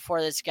receiver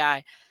before this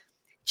guy.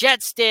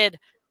 Jets did.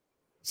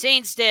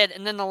 Saints did,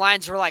 and then the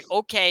Lions were like,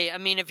 okay,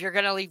 if you're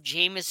going to leave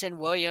Jameson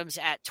Williams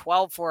at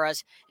 12 for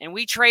us, and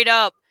we trade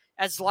up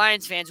as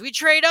Lions fans, we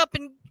trade up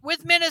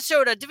with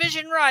Minnesota,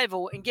 division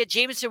rival, and get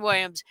Jameson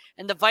Williams,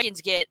 and the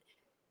Vikings get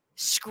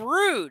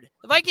screwed.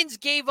 The Vikings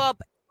gave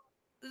up,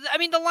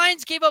 the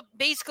Lions gave up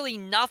basically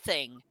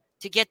nothing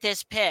to get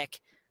this pick,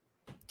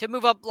 to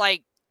move up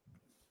like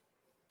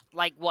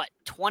what,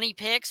 20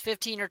 picks,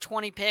 15 or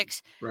 20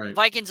 picks. Right.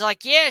 Vikings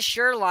yeah,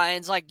 sure,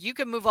 Lions. You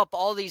can move up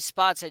all these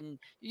spots and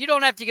you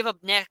don't have to give up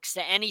next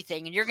to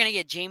anything, and you're going to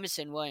get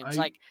Jameson Williams.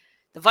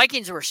 The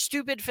Vikings were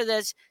stupid for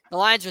this. The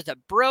Lions with a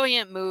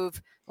brilliant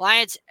move.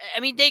 Lions,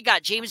 they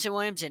got Jameson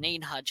Williams and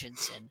Aiden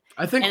Hutchinson.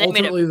 I think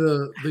ultimately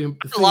the thing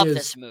love is,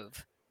 this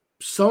move.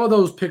 Some of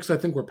those picks I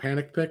think were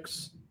panic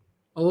picks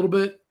a little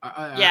bit.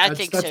 I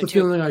think that's so the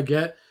too. feeling I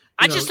get.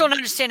 I just don't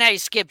understand how you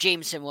skip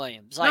Jameson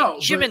Williams.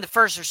 He should have been the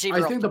first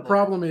receiver. I think the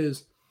problem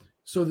is,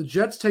 so the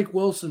Jets take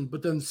Wilson,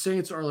 but then the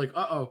Saints are like,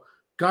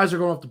 guys are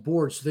going off the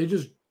board. So they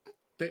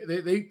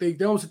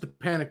almost hit the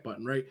panic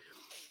button, right?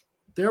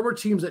 There were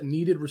teams that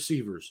needed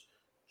receivers.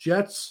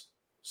 Jets,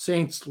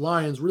 Saints,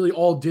 Lions really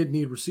all did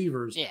need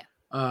receivers. Yeah.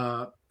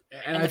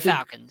 And the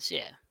Falcons,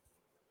 yeah.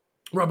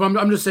 Right, but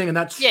I'm just saying in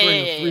that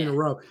string of 3 in a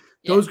row,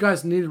 those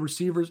guys needed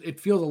receivers. It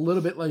feels a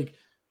little bit like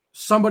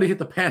somebody hit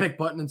the panic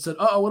button and said,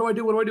 what do I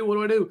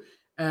do?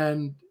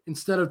 And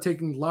instead of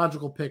taking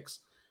logical picks,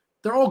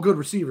 they're all good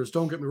receivers,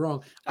 don't get me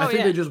wrong. I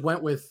think they just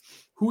went with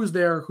who is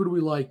there, who do we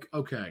like?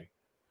 Okay.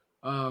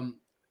 I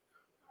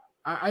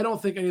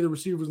don't think any of the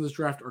receivers in this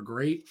draft are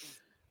great.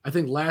 I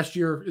think last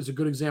year is a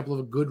good example of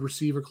a good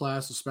receiver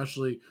class,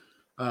 especially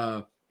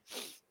Jalen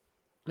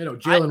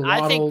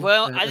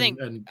Waddle.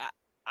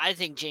 I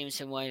think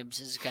Jameson Williams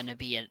is going to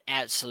be an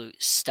absolute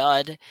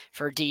stud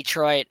for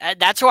Detroit.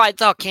 That's why I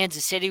thought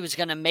Kansas City was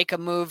going to make a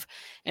move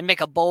and make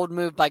a bold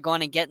move by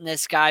going and getting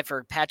this guy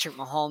for Patrick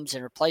Mahomes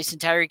and replacing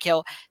Tyreek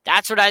Hill.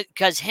 That's what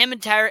because him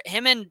and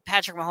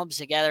Patrick Mahomes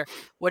together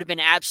would have been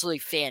absolutely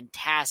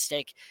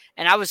fantastic.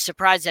 And I was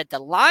surprised that the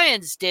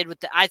Lions did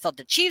what I thought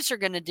the Chiefs are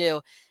going to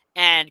do.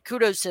 And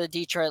kudos to the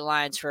Detroit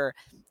Lions for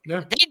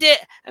they did.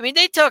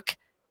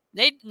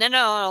 They not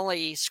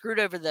only screwed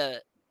over the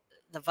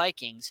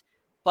Vikings,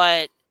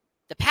 but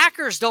the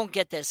Packers don't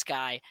get this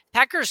guy.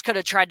 Packers could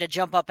have tried to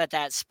jump up at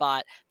that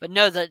spot, but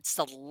no, it's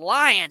the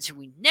Lions who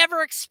we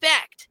never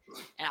expect.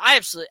 And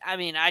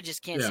I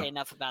just can't say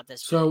enough about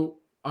this. So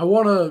I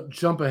want to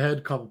jump ahead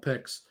a couple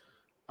picks.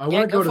 I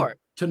want to go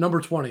to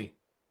number 20.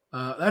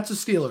 That's the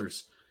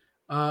Steelers.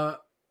 I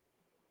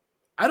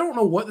don't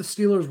know what the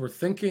Steelers were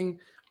thinking.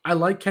 I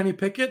like Kenny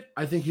Pickett.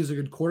 I think he's a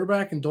good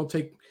quarterback, and don't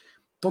take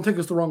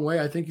us the wrong way.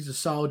 I think he's a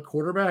solid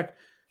quarterback.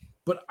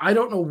 But I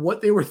don't know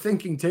what they were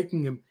thinking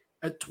taking him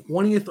at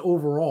 20th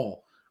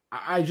overall.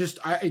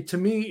 To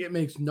me, it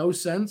makes no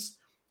sense.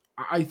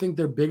 I think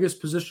their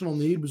biggest positional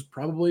need was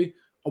probably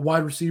a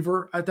wide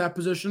receiver at that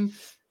position.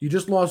 You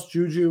just lost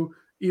Juju,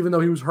 even though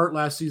he was hurt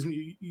last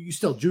season. You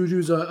still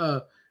Juju's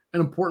an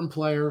important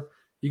player.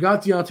 You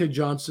got Deontay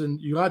Johnson,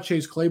 you got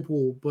Chase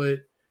Claypool, but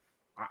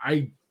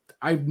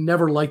I've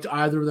never liked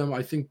either of them.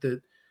 I think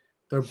that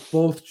they're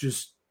both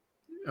just,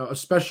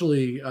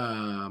 especially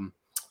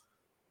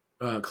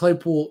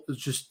Claypool is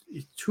just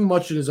too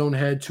much in his own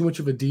head, too much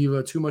of a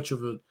diva, too much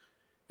of a,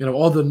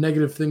 all the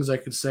negative things I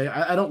could say.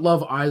 I don't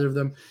love either of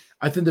them.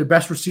 I think their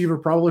best receiver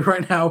probably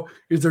right now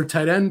is their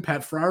tight end,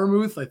 Pat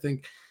Freiermuth. I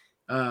think,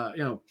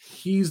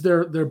 he's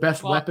their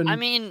best weapon. I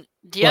mean,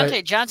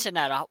 Deontay Johnson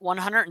had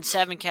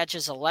 107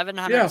 catches,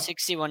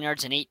 1,161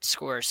 yards, and 8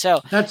 scores. So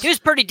he was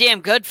pretty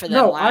damn good for them.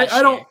 No, I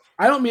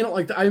don't mean it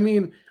like that. I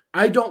mean,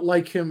 I don't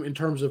like him in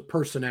terms of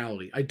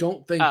personality. I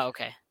don't think. Oh,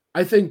 okay.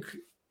 I think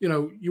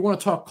you want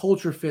to talk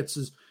culture fits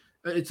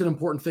it's an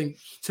important thing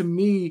to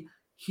me.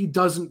 He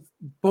doesn't.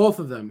 Both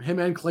of them, him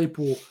and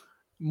Claypool,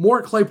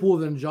 more Claypool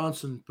than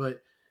Johnson,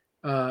 but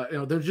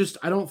they're just.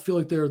 I don't feel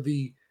like they're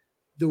the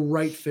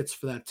right fits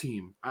for that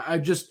team.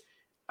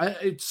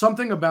 It's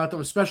something about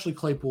them, especially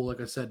Claypool.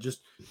 Like I said,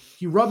 just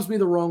he rubs me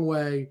the wrong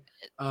way.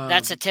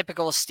 That's a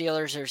typical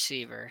Steelers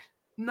receiver.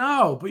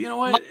 No, but you know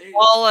what? Mike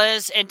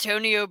Wallace,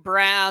 Antonio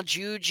Brown,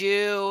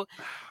 Juju,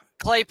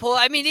 Claypool.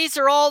 I mean, these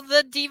are all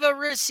the diva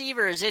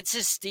receivers. It's a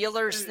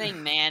Steelers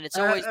thing, man. It's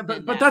always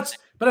been that.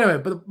 But anyway,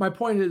 but my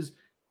point is,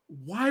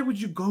 why would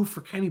you go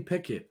for Kenny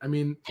Pickett? I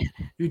mean,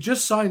 you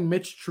just signed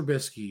Mitch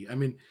Trubisky. I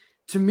mean,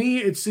 to me,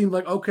 it seemed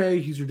like, okay,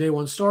 he's your day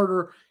one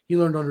starter. He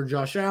learned under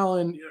Josh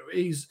Allen.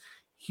 He's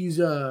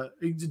a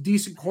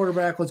decent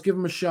quarterback. Let's give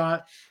him a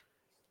shot.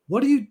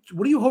 What are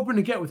you hoping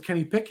to get with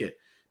Kenny Pickett?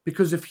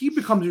 Because if he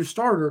becomes your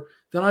starter,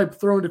 then I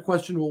throw into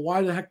question, well,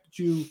 why the heck did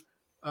you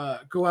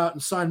go out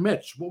and sign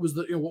Mitch? What was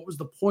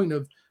the point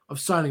of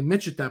signing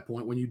Mitch at that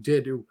point when you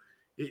did?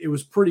 It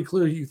was pretty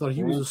clear you thought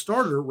he was a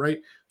starter, right?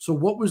 So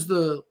what was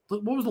the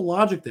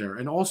logic there?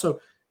 And also,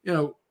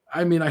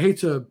 I mean, I hate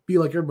to be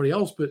like everybody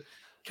else, but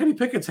Kenny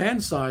Pickett's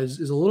hand size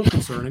is a little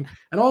concerning,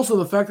 and also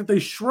the fact that they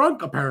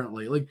shrunk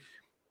apparently. Like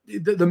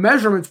the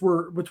measurements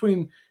were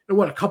between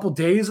a couple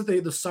days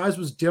that the size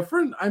was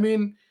different. I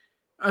mean,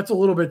 that's a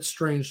little bit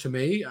strange to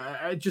me.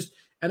 I just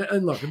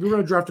and look, if you're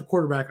going to draft a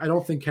quarterback, I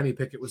don't think Kenny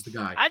Pickett was the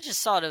guy. I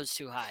just thought it was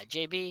too high.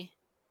 JB,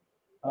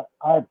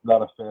 I'm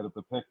not a fan of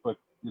the pick, but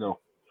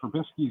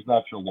Trubisky's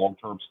not your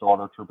long-term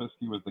starter.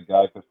 Trubisky was the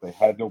guy because they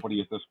had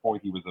nobody at this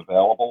point. He was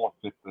available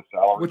and fit the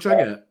salary. Which I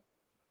get.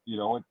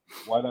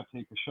 Why not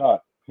take a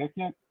shot?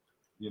 Pickett,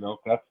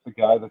 that's the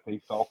guy that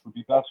they felt would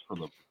be best for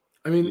them.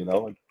 I mean,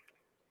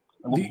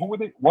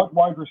 what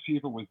wide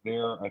receiver was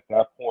there at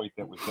that point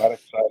that was that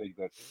exciting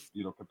that,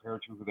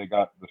 compared to who they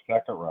got in the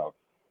second round?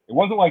 It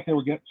wasn't like they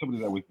were getting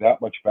somebody that was that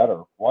much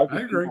better. Wide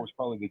receiver was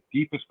probably the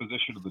deepest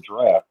position of the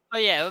draft. Oh,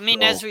 yeah. I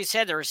mean, as we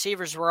said, the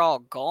receivers were all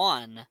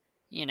gone,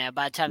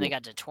 by the time they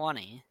got to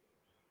 20.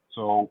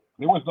 So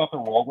there was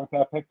nothing wrong with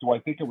that pick. Do I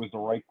think it was the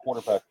right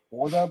quarterback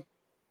for them?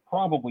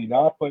 Probably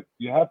not, but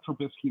you have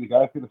Trubisky. The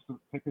guy's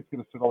Pickett's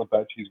going to sit on the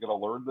bench. He's going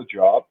to learn the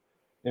job.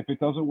 If it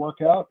doesn't work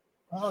out,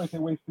 all right, they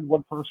wasted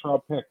one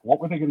first-round pick. What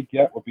were they going to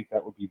get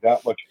that would be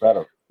that much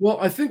better? Well,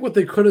 I think what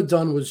they could have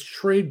done was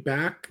trade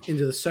back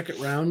into the second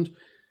round,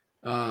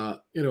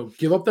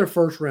 give up their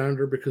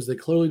first-rounder because they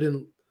clearly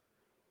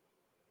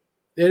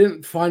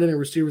didn't find any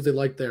receivers they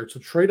liked there. So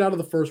trade out of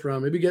the first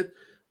round, maybe get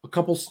a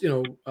couple,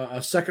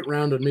 a second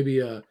round and maybe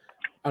a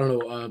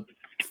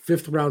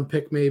fifth round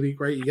pick, maybe,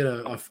 right? You get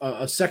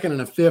a second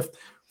and a fifth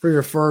for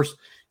your first.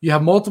 You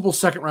have multiple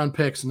second round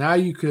picks. Now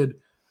you could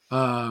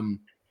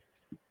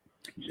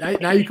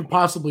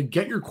possibly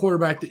get your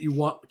quarterback that you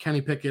want,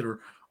 Kenny Pickett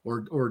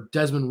or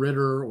Desmond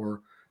Ridder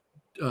or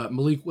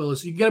Malik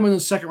Willis. You can get them in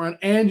the second round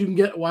and you can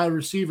get a wide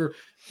receiver,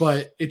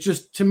 but it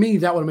just, to me,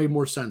 that would have made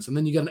more sense. And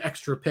then you get an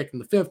extra pick in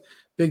the fifth.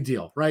 Big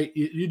deal, right?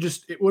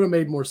 It would have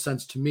made more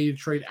sense to me to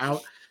trade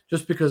out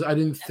just because I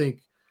didn't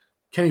think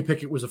Kenny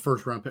Pickett was a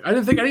first-round pick. I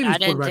didn't think any of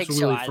these quarterbacks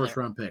were really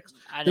first-round picks.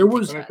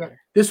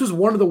 This was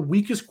one of the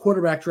weakest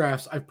quarterback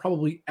drafts I've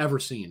probably ever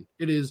seen.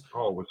 It was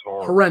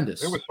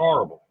horrendous. It was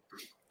horrible.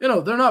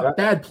 They're not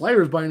bad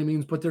players by any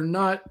means, but they're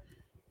not.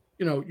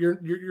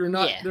 You're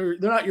not. Yeah. They're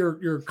not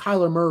your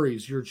Kyler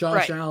Murrays, your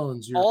Josh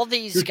Allens, all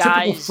these your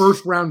guys, typical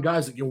first-round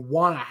guys that you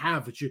want to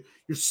have. That you're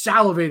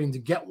salivating to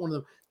get one of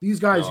them. These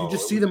guys, you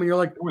just see them and you're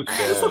like,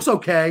 this looks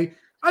okay.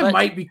 I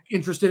might be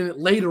interested in it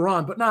later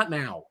on, but not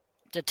now.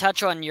 To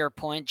touch on your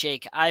point,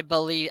 Jake, I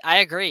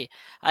agree.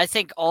 I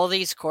think all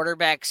these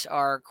quarterbacks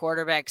are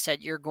quarterbacks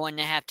that you're going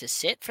to have to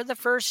sit for the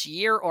first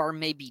year or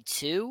maybe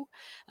two.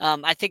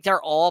 I think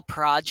they're all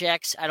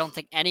projects. I don't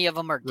think any of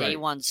them are day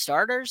one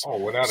starters. Oh,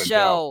 without a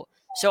doubt.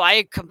 So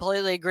I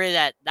completely agree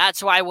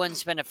that's why I wouldn't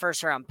spend a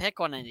first-round pick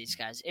on any of these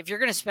guys. If you're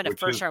going to spend a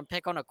first-round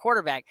pick on a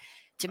quarterback,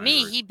 to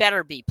me, he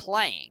better be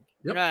playing.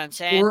 Yep. You know what I'm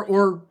saying?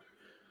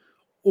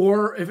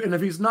 Or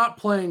if he's not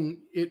playing,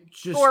 it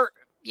just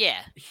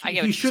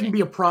he shouldn't be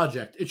a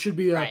project. It should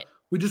be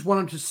we just want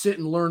him to sit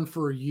and learn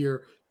for a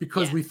year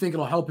because we think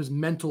it'll help his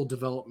mental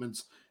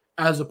developments,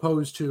 as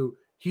opposed to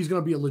he's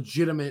going to be a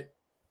legitimate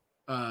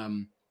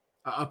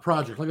a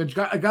project, like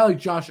a guy like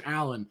Josh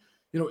Allen.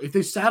 If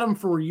they sat him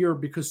for a year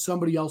because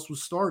somebody else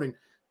was starting,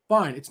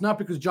 fine. It's not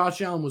because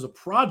Josh Allen was a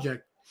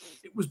project.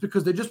 It was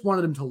because they just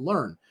wanted him to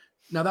learn.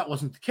 Now, that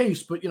wasn't the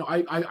case, but,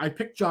 I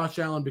picked Josh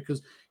Allen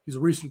because he's a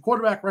recent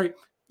quarterback, right?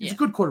 He's a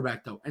good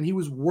quarterback, though, and he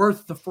was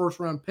worth the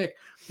first-round pick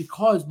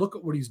because look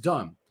at what he's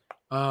done.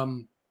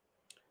 To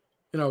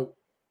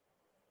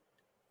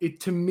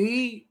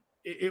me,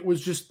 it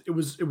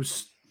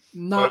was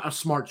not a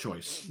smart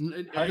choice.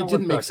 It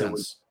didn't make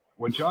sense.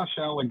 When Josh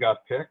Allen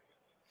got picked,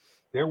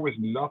 there was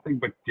nothing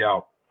but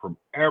doubt from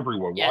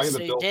everyone. Yes,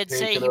 they did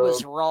say he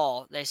was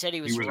raw. They said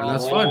he was raw.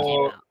 That's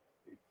fine.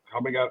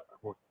 Coming out,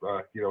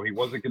 he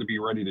wasn't going to be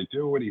ready to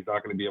do it. He's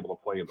not going to be able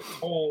to play in the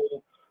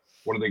cold.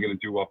 What are they going to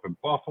do up in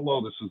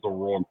Buffalo? This is the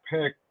wrong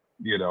pick,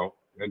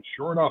 And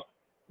sure enough,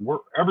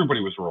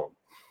 everybody was wrong,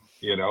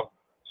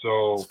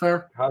 So it's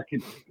fair. How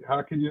can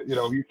you,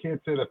 you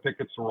can't say that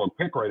Pickett's the wrong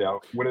pick right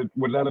now. Would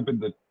that have been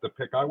the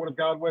pick I would have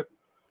gone with?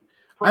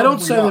 Probably I don't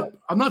say not. That.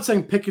 I'm not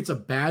saying Pickett's a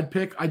bad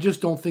pick. I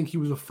just don't think he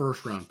was a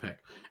first-round pick.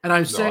 And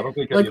I'm saying, I don't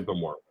think any of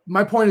them were.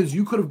 My point is,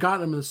 you could have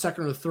gotten him in the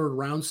second or the third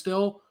round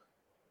still.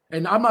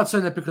 And I'm not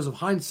saying that because of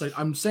hindsight.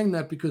 I'm saying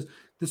that because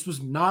this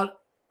was not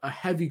a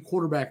heavy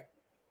quarterback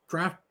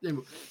draft. I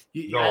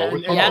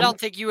don't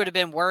think you would have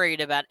been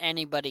worried about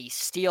anybody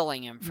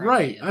stealing him from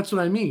you. That's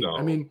what I mean. No.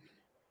 I mean,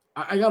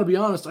 I got to be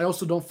honest. I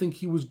also don't think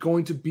he was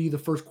going to be the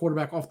first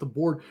quarterback off the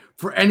board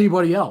for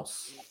anybody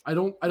else. I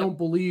don't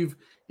believe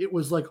it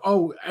was like,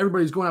 oh,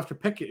 everybody's going after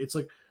Pickett. It's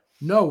like,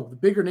 no, the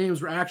bigger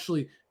names were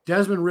actually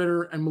Desmond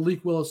Ridder and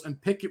Malik Willis,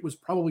 and Pickett was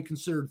probably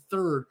considered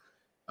third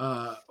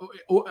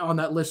on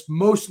that list,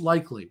 most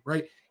likely,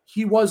 right?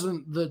 He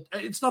wasn't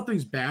it's not that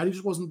he's bad. He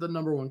just wasn't the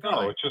number one guy.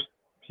 No, it's just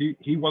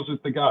he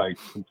wasn't the guy.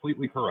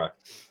 Completely correct.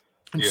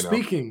 And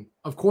speaking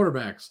of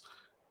quarterbacks,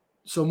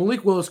 so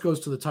Malik Willis goes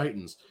to the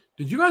Titans.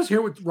 Did you guys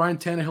hear what Ryan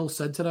Tannehill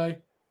said today?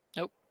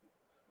 Nope.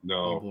 No.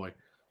 Oh boy.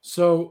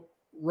 So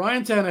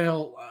Ryan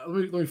Tannehill,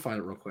 let me find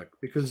it real quick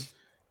because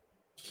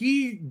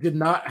he did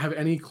not have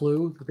any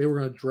clue that they were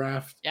going to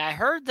draft. Yeah, I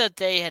heard that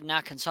they had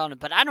not consulted,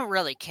 but I don't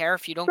really care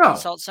if you don't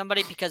consult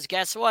somebody because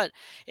guess what?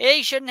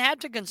 They shouldn't have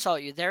to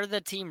consult you. They're the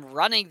team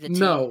running the team.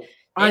 No,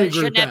 I agree. They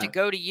shouldn't have to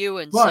go to you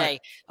and say,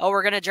 "Oh,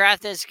 we're going to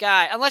draft this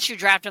guy," unless you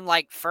draft him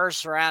like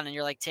first round and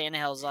you're like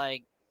Tannehill's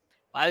like,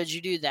 "Why would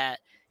you do that?"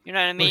 You know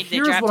what I mean? They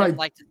draft him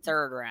like the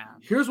third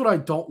round. Here's what I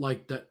don't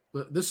like.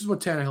 This is what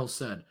Tannehill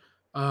said.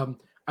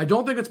 I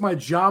don't think it's my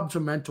job to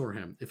mentor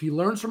him. If he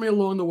learns from me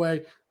along the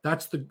way,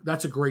 that's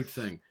a great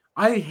thing.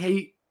 I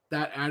hate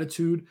that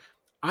attitude.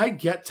 I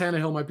get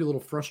Tannehill might be a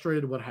little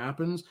frustrated what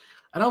happens,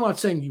 and I'm not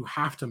saying you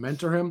have to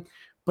mentor him,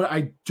 but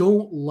I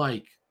don't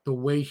like the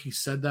way he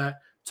said that.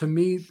 To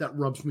me, that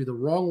rubs me the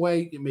wrong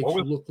way. It makes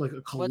you look like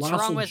a colossal jerk.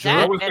 What's wrong with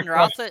jerk. that, Ben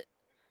Roethlisberger?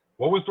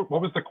 What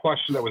was the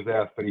question that was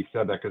asked that he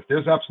said that? Because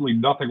there's absolutely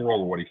nothing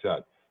wrong with what he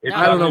said.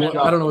 I don't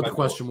know what the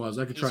question was.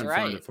 I could try and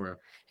find it for you.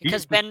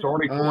 Because He's the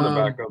starting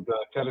quarterback of the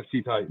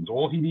Tennessee Titans.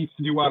 All he needs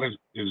to do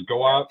is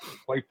go out,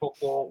 play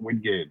football, win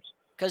games.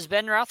 Because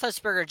Ben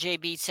Roethlisberger,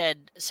 JB,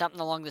 said something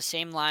along the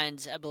same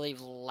lines, I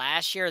believe,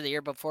 last year or the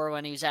year before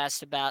when he was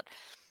asked about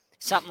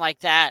something like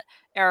that.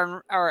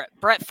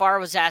 Brett Favre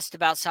was asked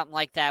about something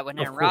like that when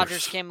Aaron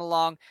Rodgers came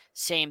along.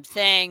 Same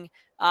thing.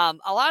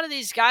 A lot of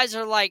these guys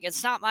are like,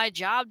 it's not my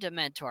job to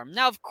mentor them.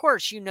 Now, of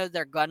course,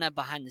 they're gonna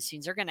behind the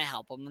scenes. They're gonna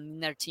help them. I mean,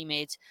 they're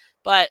teammates,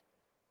 but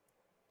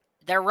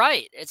they're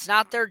right. It's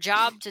not their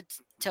job to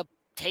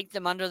take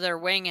them under their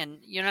wing, and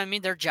you know what I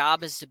mean. Their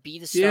job is to be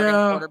the starting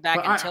quarterback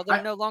until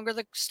they're no longer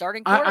the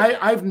starting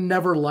quarterback. I've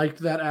never liked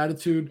that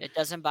attitude. It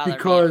doesn't bother me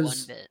one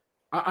bit.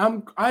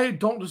 I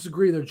don't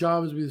disagree. Their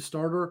job is to be the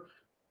starter,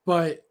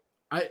 but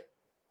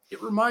it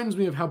reminds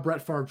me of how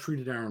Brett Favre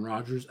treated Aaron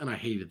Rodgers, and I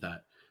hated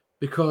that.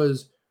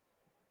 Because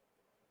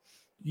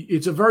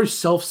it's a very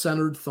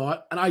self-centered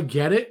thought, and I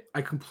get it.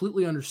 I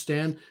completely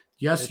understand.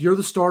 Yes, you're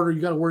the starter.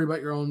 You got to worry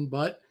about your own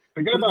butt.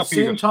 Forget about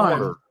being a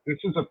starter. This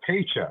is a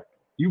paycheck.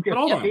 You get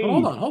paid.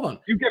 Hold on.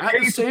 You get at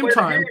paid the same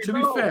time. To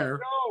be fair,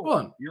 hold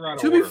on. You're out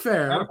of to order. Be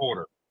fair, out of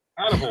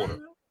order.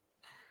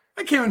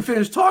 I can't even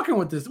finish talking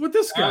with this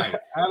guy.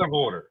 Out of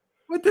order.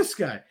 With this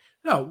guy.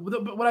 No,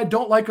 but what I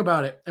don't like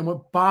about it, and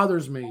what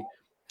bothers me,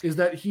 is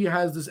that he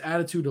has this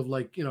attitude of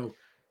like,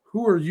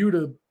 who are you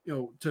to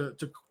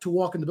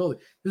walk in the building?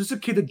 This is a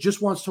kid that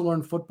just wants to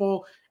learn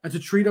football, and to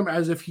treat him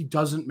as if he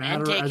doesn't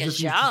matter, and take as his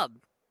if job.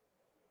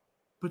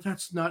 But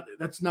that's not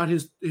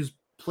his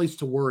place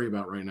to worry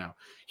about right now.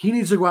 He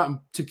needs to go out and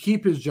to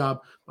keep his job.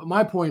 But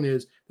my point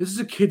is, this is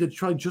a kid that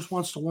just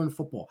wants to learn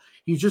football.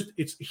 He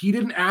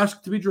didn't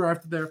ask to be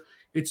drafted there.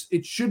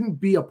 It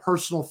shouldn't be a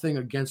personal thing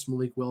against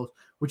Malik Willis,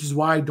 which is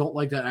why I don't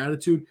like that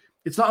attitude.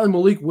 It's not like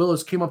Malik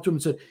Willis came up to him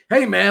and said,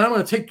 "Hey man, I'm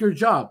going to take your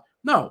job."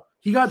 No.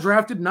 He got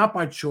drafted not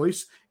by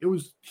choice. He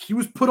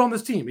was put on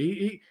this team.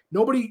 Malik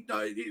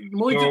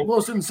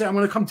Willis didn't say, "I'm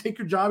going to come take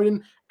your job." He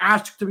didn't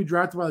ask to be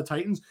drafted by the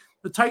Titans.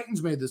 The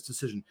Titans made this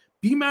decision.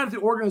 Be mad at the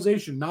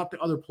organization, not the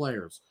other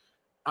players.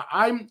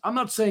 I'm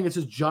not saying it's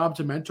his job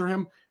to mentor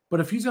him, but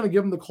if he's going to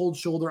give him the cold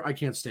shoulder, I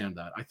can't stand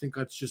that. I think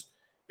that's just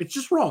It's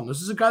just wrong.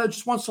 This is a guy that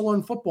just wants to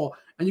learn football,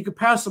 and you can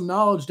pass some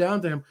knowledge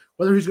down to him,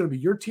 whether he's going to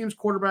be your team's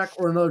quarterback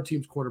or another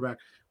team's quarterback.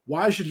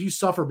 Why should he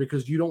suffer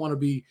because you don't want to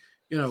be,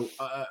 a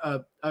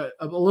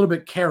little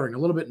bit caring, a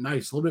little bit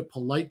nice, a little bit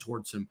polite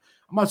towards him?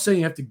 I'm not saying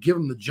you have to give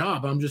him the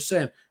job. I'm just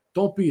saying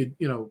don't be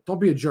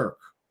a jerk.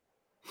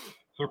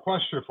 So,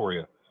 question for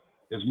you: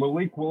 is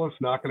Malik Willis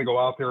not going to go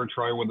out there and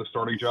try and win the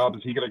starting job?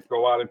 Is he going to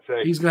go out and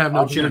say he's going to have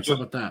no chance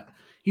with that?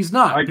 He's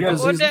not. I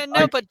guess.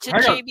 But to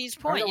JB's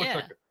point,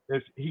 yeah.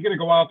 Is he going to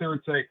go out there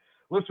and say,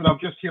 "Listen, I'm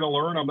just here to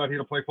learn. I'm not here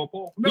to play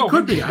football"? No, he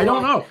could be. I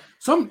don't know.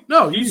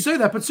 You say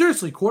that, but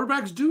seriously,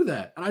 quarterbacks do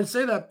that, and I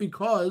say that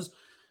because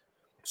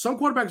some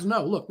quarterbacks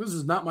know. Look, this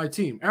is not my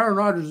team. Aaron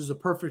Rodgers is a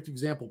perfect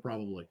example,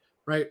 probably,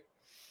 right?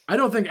 I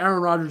don't think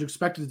Aaron Rodgers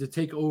expected to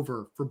take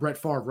over for Brett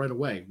Favre right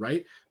away,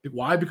 right?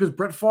 Why? Because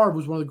Brett Favre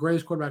was one of the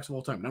greatest quarterbacks of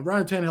all time. Now,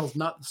 Ryan Tannehill's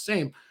not the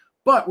same,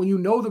 but when you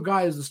know the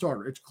guy is the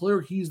starter, it's clear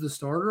he's the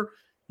starter.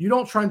 You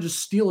don't try and just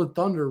steal a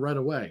thunder right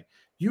away.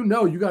 You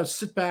know you got to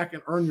sit back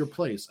and earn your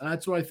place. And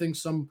that's what I think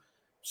some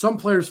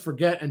players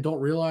forget and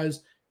don't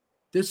realize.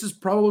 This is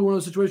probably one of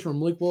those situations where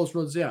Malik Willis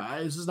realizes,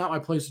 this is not my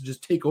place to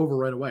just take over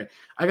right away.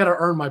 I got to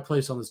earn my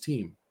place on this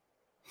team.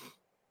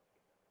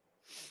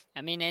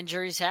 I mean,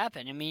 injuries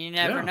happen. I mean, you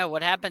never know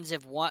what happens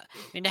if one. I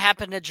mean, it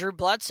happened to Drew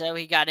Bledsoe.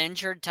 He got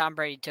injured. Tom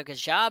Brady took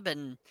his job,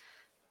 and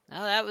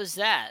that was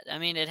that. I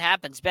mean, it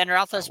happens. Ben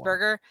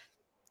Roethlisberger,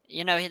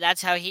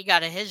 that's how he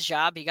got his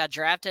job. He got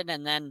drafted,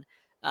 and then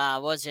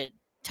was it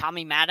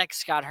Tommy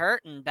Maddox got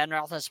hurt, and Ben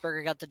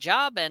Roethlisberger got the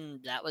job, and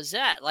that was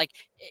that. Like,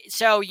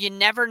 so you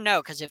never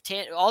know, because if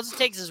all it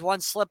takes is one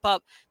slip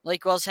up,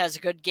 Malik Willis has a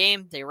good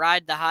game, they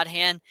ride the hot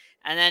hand,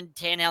 and then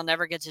Tannehill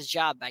never gets his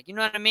job back. You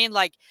know what I mean?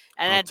 Like,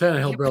 and then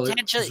Tannehill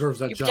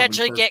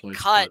potentially get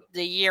cut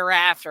the year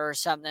after or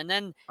something, and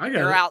then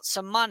you're out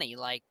some money.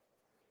 Like,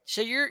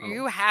 so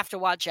you have to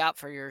watch out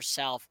for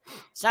yourself.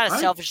 It's not a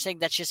selfish thing.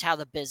 That's just how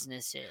the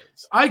business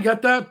is. I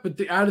get that, but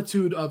the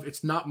attitude of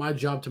it's not my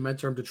job to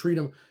mentor him, to treat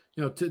him,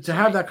 to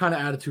have that kind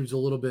of attitude is a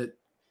little bit.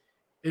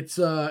 It's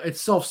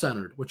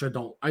self-centered, which I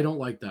don't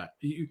like that.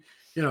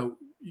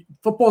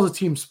 Football's a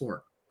team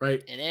sport,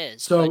 right? It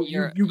is. So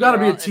you got to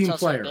be a team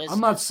player. I'm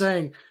not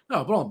saying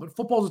no, but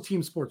football's a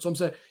team sport. So I'm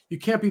saying you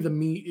can't be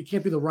it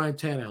can't be the Ryan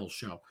Tannehill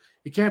show.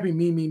 It can't be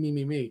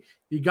me.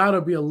 You got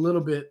to be a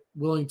little bit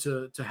willing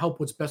to help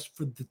what's best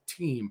for the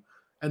team.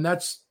 And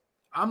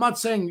I'm not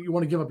saying you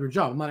want to give up your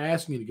job. I'm not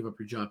asking you to give up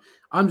your job.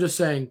 I'm just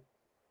saying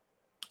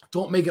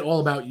don't make it all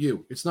about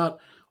you. It's not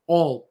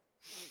all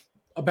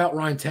about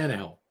Ryan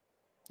Tannehill.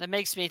 That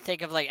makes me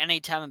think of, like,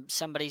 anytime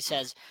somebody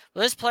says,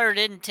 well, this player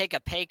didn't take a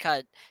pay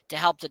cut to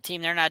help the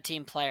team, they're not a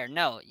team player.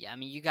 No, I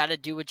mean, you got to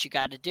do what you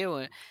got to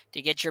do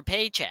to get your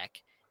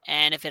paycheck.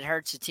 And if it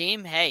hurts the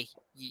team, hey,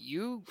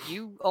 you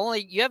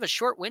have a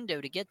short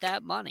window to get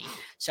that money.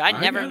 So I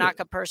never knock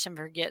a person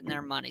for getting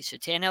their money. So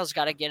Tannehill's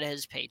got to get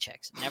his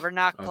paychecks. Never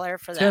knock a player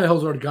for that.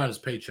 Tannehill's already got his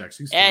paychecks.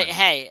 He's fine.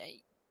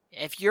 Hey,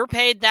 if you're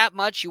paid that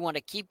much, you want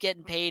to keep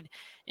getting paid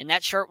in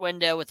that short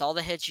window with all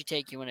the hits you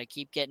take. You want to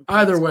keep getting paid.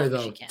 Either way,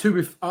 though,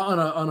 to be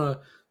on a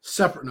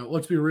separate note,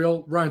 let's be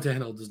real. Ryan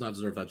Tannehill does not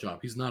deserve that job.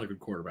 He's not a good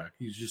quarterback.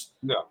 He's just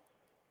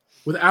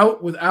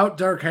Without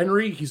Derrick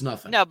Henry, he's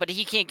nothing. No, but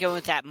he can't go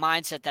with that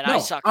mindset that I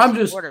suck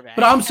as a quarterback.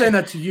 But I'm saying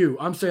that to you.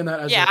 I'm saying that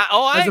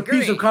as a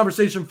piece of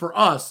conversation for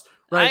us.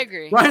 Right? I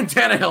agree. Ryan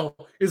Tannehill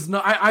is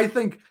not. I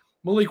think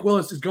Malik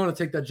Willis is going to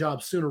take that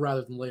job sooner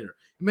rather than later.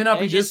 It may not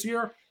be this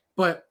year,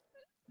 but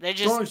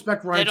don't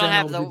expect Ryan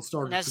Tannehill to be the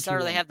starter.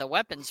 Necessarily have the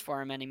weapons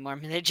for him anymore. I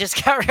mean, they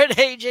just got rid of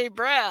A.J.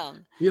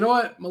 Brown. You know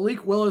what?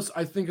 Malik Willis,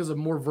 I think, is a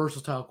more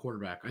versatile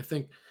quarterback. I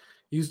think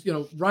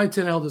Ryan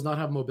Tannehill does not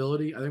have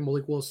mobility. I think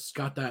Malik Willis has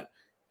got that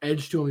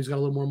edge to him. He's got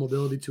a little more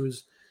mobility to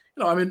his,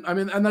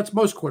 and that's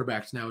most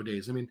quarterbacks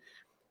nowadays. I mean,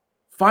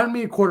 find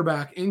me a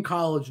quarterback in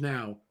college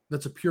now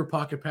that's a pure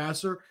pocket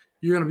passer.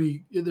 You're going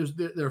to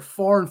be they're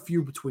far and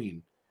few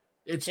between.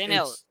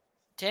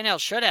 Tannehill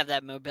should have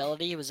that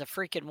mobility. He was a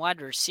freaking wide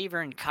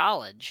receiver in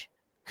college.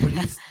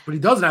 But he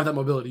doesn't have that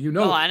mobility.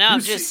 Oh, I know. I'm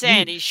just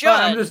saying he should.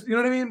 You know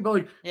what I mean?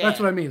 But that's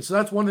what I mean. So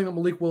that's one thing that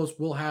Malik Willis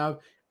will have,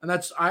 and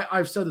that's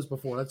I've said this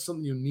before. That's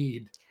something you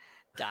need.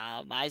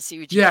 I see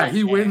what you did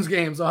he there. wins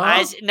games.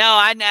 I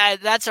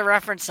that's a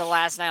reference to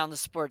last night on the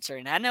Sports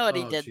Arena. I know what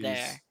he did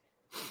there.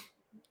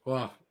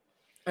 Well,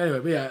 anyway,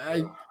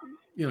 but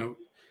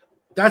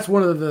that's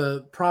one of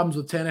the problems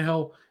with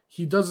Tannehill.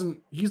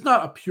 He's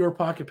not a pure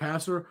pocket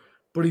passer,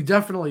 but he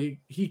definitely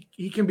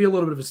he can be a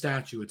little bit of a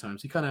statue at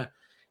times. He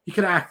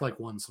can act like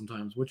one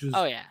sometimes, which is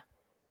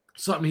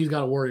something he's got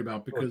to worry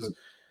about because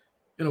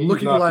look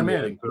at Eli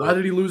Manning. Why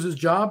did he lose his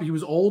job? He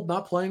was old,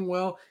 not playing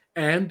well.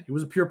 And he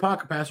was a pure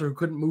pocket passer who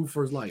couldn't move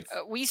for his life.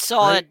 We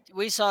saw it.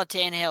 We saw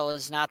Tannehill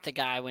is not the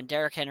guy when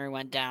Derrick Henry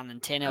went down and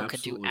Tannehill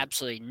could do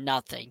absolutely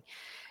nothing.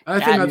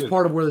 I think that's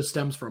part of where this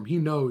stems from. He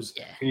knows.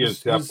 Yeah. He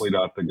is definitely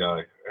not the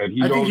guy.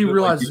 And I think he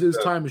realizes his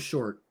time is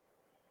short.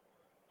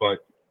 But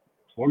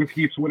as long as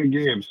he keeps winning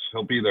games,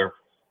 he'll be there.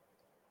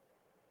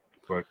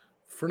 But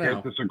for now, I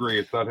can't disagree.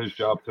 It's not his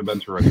job to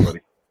mentor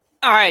anybody.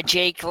 All right,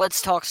 Jake,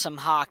 let's talk some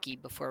hockey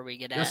before we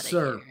get out of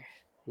here.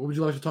 What would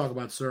you like to talk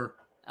about, sir?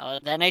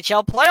 The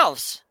NHL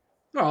playoffs.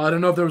 No, I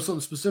don't know if there was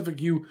something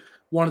specific you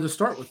wanted to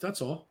start with.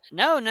 That's all.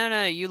 No.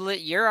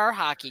 You're our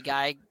hockey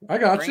guy. I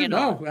got Bring you. it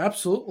No, on.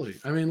 absolutely.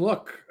 I mean,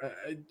 look,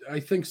 I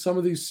think some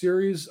of these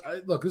series.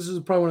 Look, this is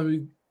probably going to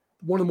be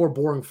one of the more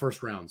boring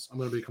first rounds. I'm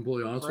going to be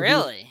completely honest with you.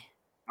 Really?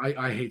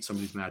 I hate some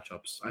of these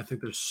matchups. I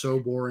think they're so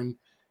boring.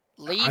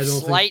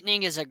 Leafs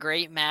Lightning is a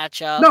great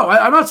matchup. No,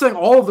 I'm not saying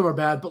all of them are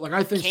bad, but like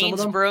I think Canes some of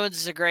them. Bruins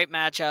is a great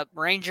matchup.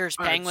 Rangers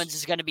All right, Penguins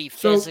is going to be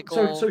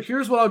physical. So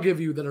here's what I'll give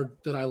you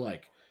that I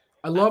like.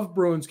 I love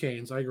Bruins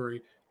Canes. I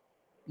agree.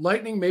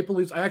 Lightning Maple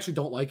Leafs. I actually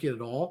don't like it at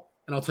all,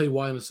 and I'll tell you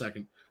why in a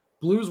second.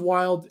 Blues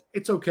Wild.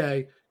 It's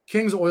okay.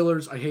 Kings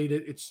Oilers. I hate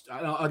it.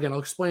 I'll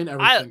explain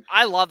everything.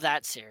 I love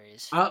that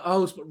series.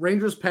 I'll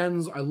Rangers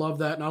Pens. I love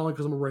that not only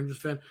because I'm a Rangers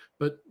fan,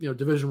 but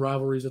division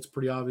rivalries. That's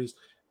pretty obvious.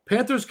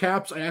 Panthers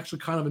Caps, I actually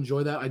kind of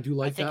enjoy that. I do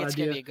like that idea. I think it's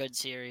going to be a good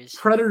series.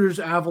 Predators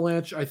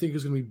Avalanche, I think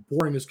is going to be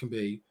boring as can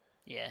be.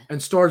 Yeah.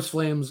 And Stars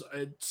Flames,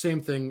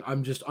 same thing.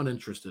 I'm just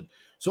uninterested.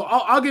 So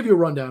I'll give you a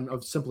rundown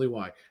of simply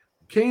why.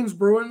 Canes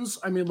Bruins.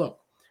 I mean, look,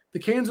 the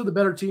Canes are the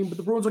better team, but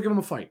the Bruins will give them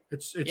a fight.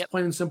 It's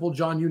plain and simple.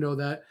 John, you know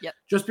that. Yep.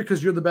 Just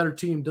because you're the better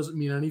team doesn't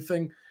mean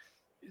anything.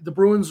 The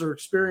Bruins are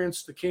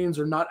experienced. The Canes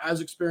are not as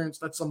experienced.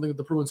 That's something that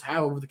the Bruins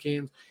have over the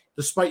Canes,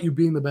 despite you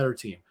being the better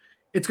team.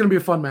 It's going to be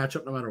a fun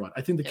matchup no matter what.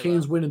 I think the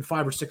Canes win in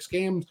 5 or 6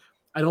 games.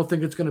 I don't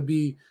think it's going to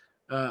be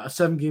a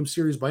 7-game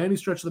series by any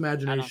stretch of the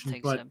imagination,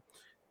 but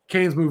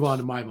Canes move on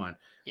in my mind.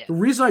 Yeah. The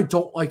reason I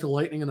don't like the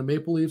Lightning and the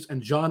Maple Leafs,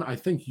 and John, I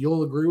think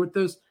you'll agree with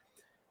this,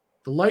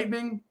 the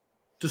Lightning,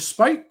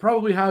 despite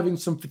probably having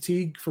some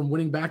fatigue from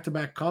winning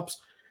back-to-back cups,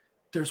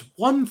 there's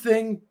one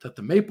thing that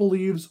the Maple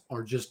Leafs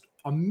are just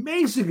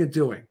amazing at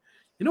doing.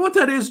 You know what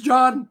that is,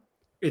 John?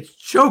 It's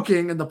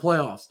choking in the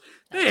playoffs.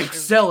 They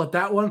excel at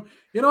that one.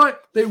 You know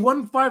what? They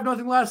won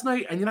 5-0 last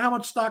night, and you know how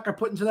much stock I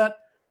put into that?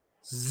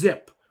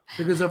 Zip.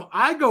 Because if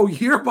I go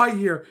year by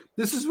year,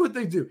 this is what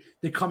they do.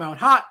 They come out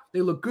hot.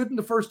 They look good in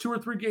the first 2 or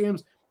 3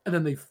 games, and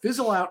then they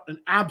fizzle out and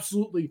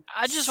absolutely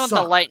I just want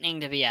the Lightning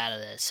to be out of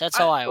this. That's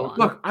all I want.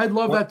 Look, I'd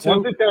love that too.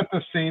 Wasn't that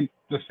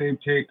the same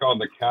take on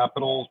the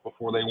Capitals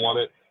before they won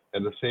it?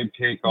 And the same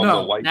take on the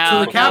Lightning. No,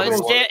 so the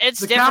Capitals, it's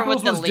the different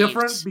Capitals with the was Leafs.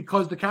 Different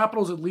because the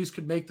Capitals at least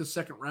could make the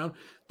second round.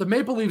 The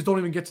Maple Leafs don't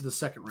even get to the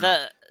second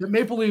round. The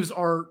Maple Leafs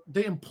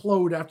they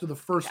implode after the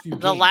first few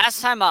games. The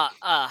last time a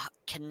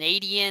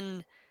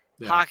Canadian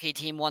hockey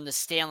team won the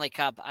Stanley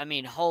Cup, I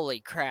mean,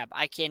 holy crap.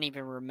 I can't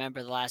even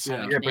remember the last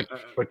time.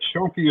 But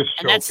choking is choking.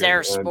 And that's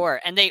their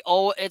sport. And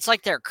it's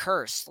like they're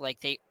cursed.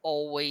 Like they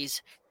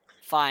always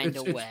find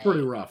a way. It's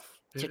pretty rough.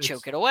 To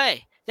choke it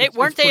away.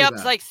 Weren't they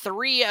up like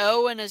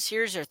 3-0 in a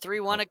series or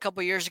 3-1 a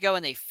couple years ago,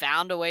 and they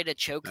found a way to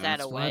choke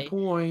that away? My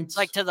point. It's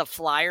like to the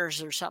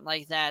Flyers or something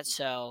like that.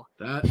 So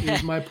that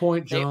is my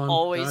point, John. They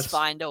always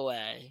find a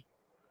way.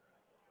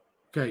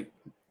 Okay,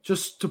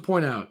 just to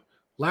point out,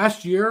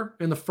 last year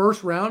in the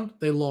first round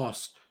they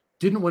lost,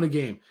 didn't win a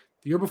game.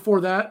 The year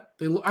before that,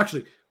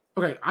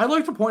 I'd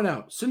like to point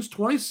out since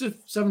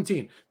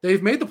 2017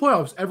 they've made the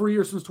playoffs every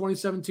year since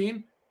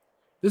 2017.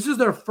 This is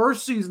their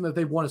first season that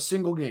they've won a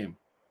single game.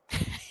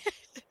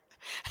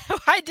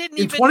 I didn't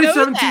even know that. In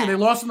 2017, they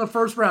lost in the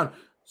first round.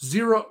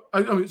 0.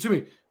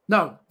 Excuse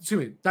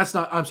me. That's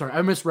not. I'm sorry.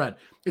 I misread.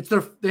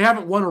 They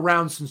haven't won a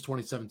round since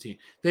 2017.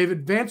 They've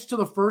advanced to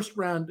the first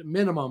round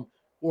minimum,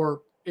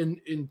 or in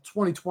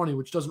 2020,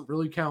 which doesn't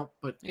really count.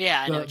 But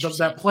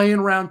that play-in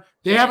round,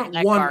 they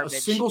haven't won a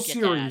single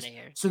series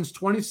since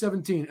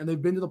 2017, and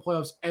they've been to the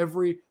playoffs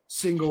every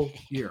single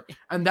year.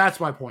 And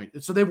that's my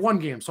point. So they've won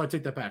games. So I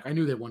take that back. I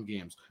knew they won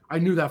games. I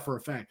knew that for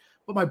a fact.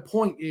 But my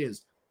point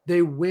is,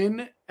 they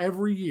win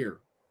every year.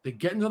 They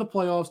get into the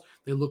playoffs.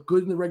 They look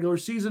good in the regular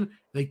season.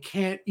 They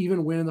can't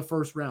even win in the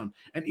first round.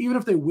 And even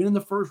if they win in the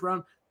first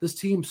round, this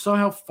team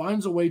somehow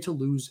finds a way to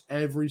lose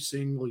every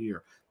single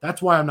year. That's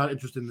why I'm not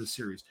interested in this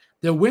series.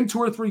 They'll win 2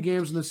 or 3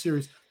 games in this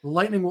series. The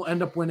Lightning will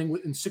end up winning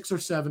in 6 or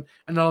 7,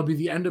 and that'll be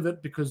the end of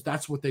it because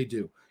that's what they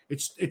do.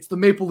 It's the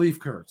Maple Leaf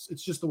curse.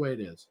 It's just the way it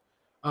is.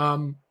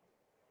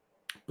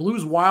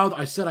 Blues Wild,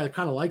 I said I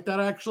kind of like that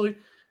actually.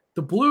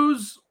 The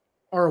Blues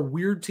are a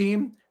weird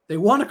team. They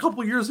won a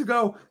couple years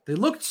ago. They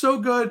looked so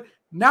good.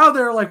 Now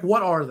they're like,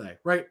 what are they,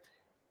 right?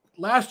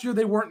 Last year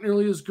they weren't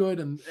nearly as good,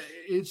 and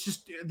it's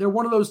just they're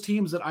one of those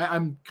teams that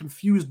I'm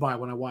confused by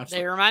when I watch them.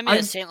 They remind me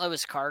of St.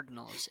 Louis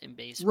Cardinals in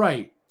baseball.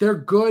 Right. They're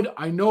good.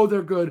 I know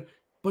they're good,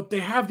 but they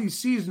have these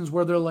seasons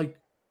where they're like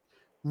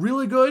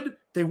really good.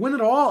 They win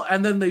it all,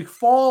 and then they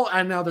fall,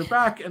 and now they're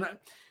back. And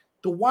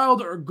the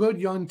Wild are a good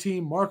young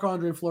team.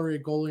 Marc-Andre Fleury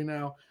at goalie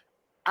now.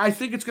 I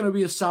think it's going to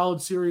be a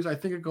solid series. I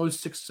think it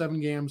goes 6-7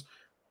 games.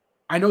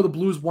 I know the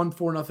Blues won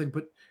 4-0,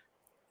 but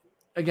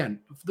again,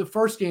 the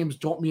first games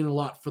don't mean a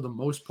lot for the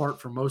most part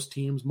for most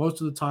teams.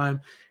 Most of the time,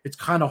 it's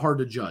kind of hard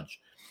to judge.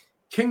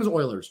 Kings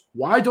Oilers.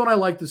 Why don't I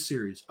like this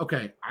series?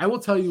 Okay, I will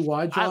tell you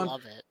why, John. I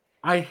love it.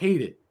 I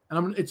hate it.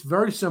 And it's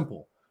very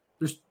simple.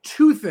 There's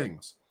 2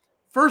 things.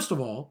 First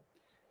of all,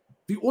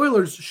 the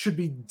Oilers should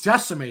be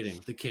decimating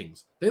the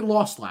Kings. They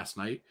lost last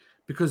night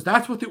because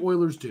that's what the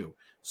Oilers do.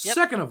 Yep.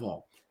 Second of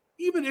all,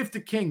 even if the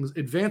Kings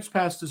advance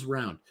past this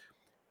round,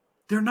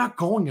 they're not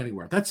going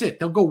anywhere. That's it.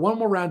 They'll go one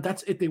more round.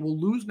 That's it. They will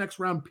lose next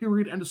round,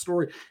 period. End of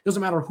story.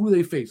 Doesn't matter who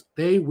they face.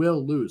 They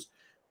will lose.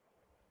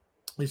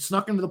 They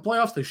snuck into the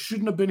playoffs. They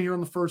shouldn't have been here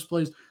in the first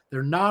place.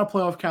 They're not a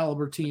playoff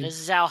caliber team. This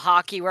is how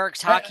hockey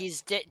works.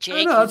 Hockey's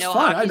Jake. That's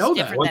fine. I know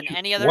that. Different than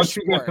any other once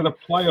sport. you get to the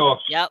playoffs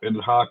in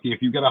hockey,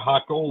 if you get a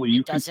hot goalie,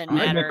 you can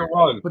make a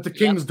run. But the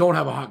Kings don't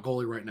have a hot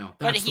goalie right now.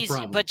 That's the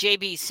problem. But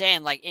JB's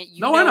saying, like, I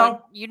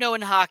know.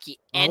 In hockey,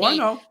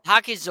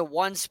 hockey's the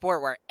one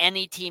sport where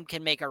any team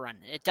can make a run.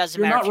 It doesn't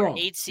matter if you're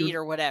 8th seed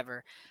or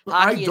whatever.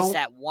 Hockey is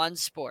that one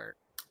sport.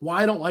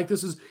 Why I don't like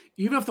this is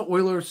even if the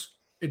Oilers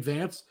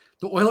advance,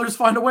 the Oilers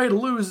find a way to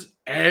lose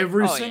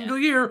every single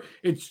year.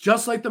 It's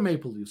just like the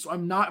Maple Leafs. So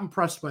I'm not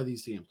impressed by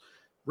these teams.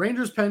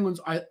 Rangers, Penguins,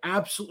 I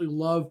absolutely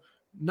love,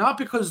 not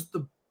because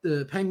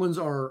the Penguins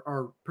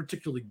are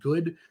particularly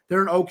good.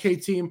 They're an okay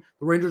team.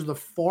 The Rangers are the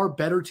far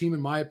better team,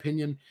 in my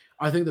opinion.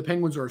 I think the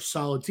Penguins are a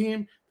solid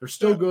team. They're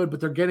still good, but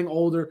they're getting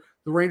older.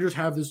 The Rangers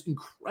have this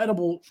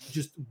incredible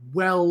just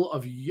well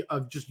of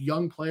just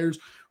young players,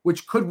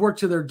 which could work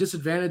to their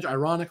disadvantage,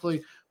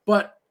 ironically.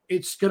 But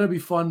it's going to be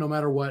fun no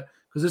matter what.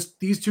 Because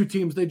these two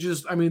teams,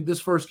 this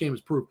first game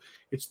is proof.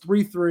 It's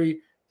 3-3.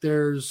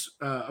 There's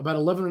about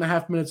 11 and a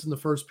half minutes in the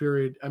first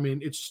period. I mean,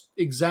 it's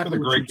exactly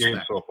what you expect. It's been a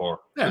great game so far.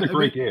 Yeah, it's been a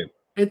great game.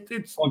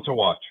 It's fun to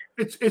watch.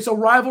 It's a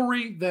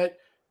rivalry that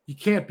you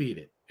can't beat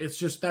it. It's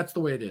just, that's the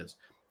way it is.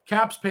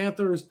 Caps,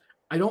 Panthers,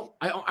 I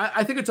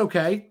think it's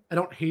okay. I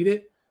don't hate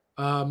it.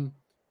 The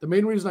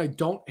main reason I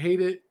don't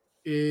hate it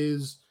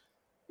is,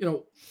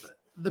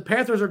 the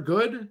Panthers are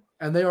good,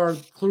 and they are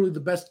clearly the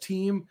best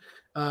team.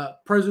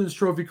 President's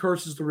Trophy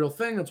curse is the real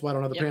thing. That's why I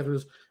don't have the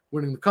Panthers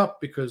winning the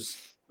cup, because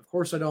of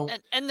course I don't.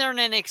 And they're an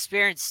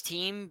inexperienced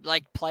team,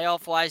 like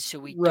playoff wise, so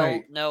we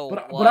don't know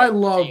but I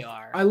love, they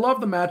are. I love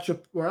the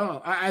matchup.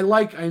 Well, I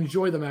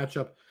enjoy the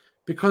matchup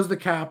because the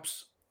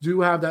Caps do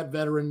have that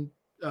veteran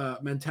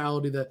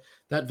mentality,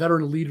 that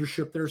veteran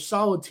leadership. They're a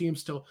solid team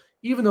still,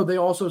 even though they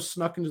also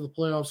snuck into the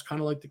playoffs,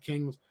 kind of like the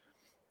Kings.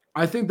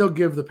 I think they'll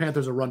give the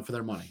Panthers a run for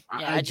their money.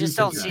 Yeah, I just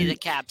don't see the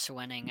Caps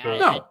winning.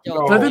 I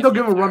think they'll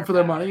give a run for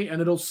their money,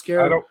 and it'll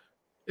scare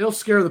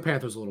the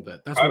Panthers a little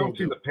bit. That's what I don't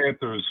see the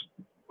Panthers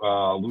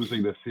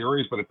losing this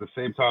series, but at the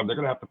same time, they're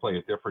going to have to play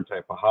a different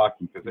type of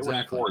hockey because they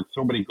were scoring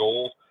so many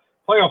goals.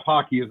 Playoff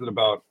hockey isn't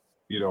about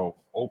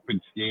open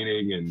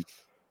skating and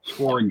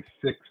scoring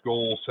 6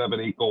 goals, 7,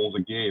 8 goals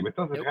a game. It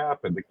doesn't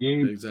happen. The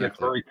game gets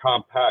very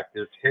compact.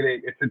 There's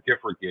hitting. It's a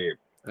different game.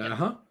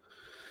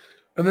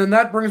 And then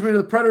that brings me to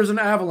the Predators and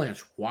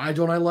Avalanche. Why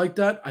don't I like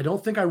that? I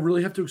don't think I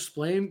really have to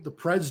explain. The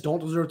Preds don't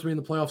deserve to be in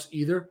the playoffs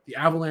either. The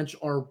Avalanche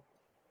are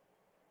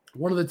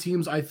one of the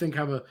teams I think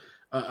have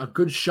a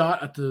good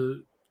shot at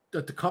the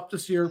cup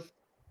this year.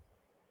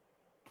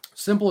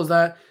 Simple as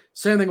that.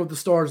 Same thing with the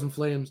Stars and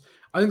Flames.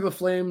 I think the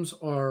Flames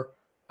are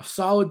a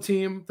solid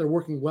team. They're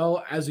working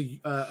well as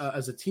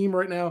a team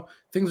right now.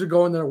 Things are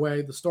going their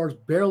way. The Stars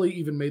barely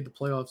even made the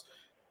playoffs.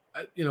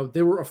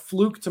 They were a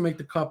fluke to make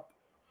the cup.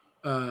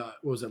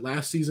 What was it,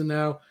 last season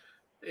now?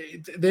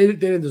 They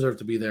didn't deserve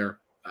to be there.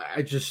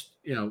 I just,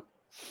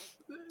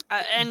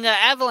 and the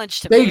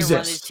Avalanche, to me, are one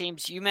of these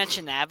teams. You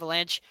mentioned the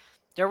Avalanche.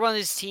 They're one of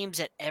these teams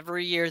that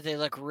every year they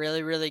look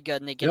really, really good,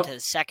 and they get to the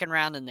second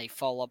round and they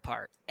fall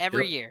apart.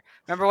 Every year.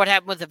 Remember what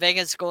happened with the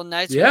Vegas Golden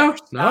Knights? Yeah,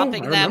 I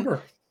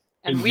remember.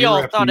 And we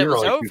all thought it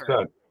was over. You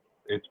said,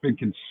 it's been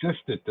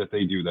consistent that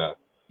they do that.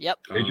 Yep.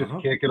 They just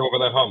can't get over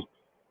that hump.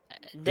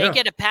 They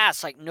get a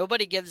pass. Like,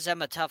 nobody gives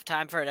them a tough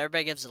time for it.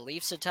 Everybody gives the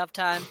Leafs a tough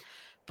time.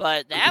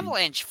 But the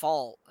Avalanche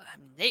fall. I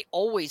mean, they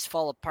always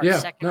fall apart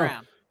second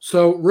round.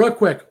 So, real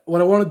quick, what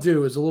I want to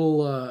do is a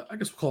little, I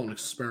guess we'll call it an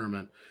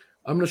experiment.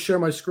 I'm going to share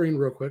my screen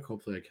real quick.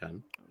 Hopefully I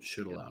can. It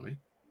should allow me.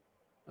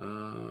 There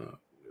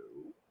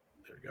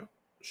we go.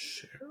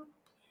 Share.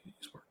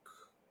 Please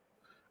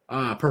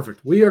work.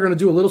 Perfect. We are going to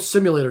do a little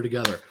simulator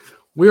together.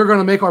 We are going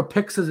to make our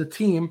picks as a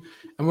team,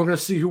 and we're going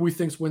to see who we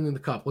think's winning the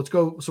cup. Let's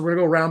go. So we're going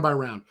to go round by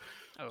round.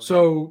 Okay.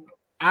 So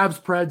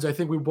Avs, Preds, I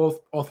think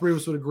all three of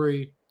us would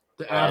agree.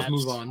 The Avs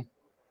move on.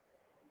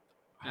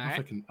 I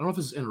don't know if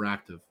this is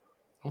interactive.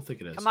 I don't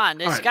think it is. Come on,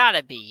 there's got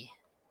to be.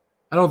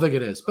 I don't think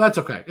it is, but that's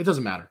okay. It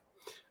doesn't matter.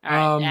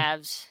 All right,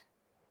 Avs.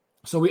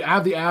 So we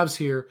have the Avs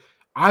here.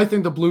 I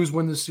think the Blues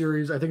win this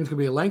series. I think it's going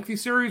to be a lengthy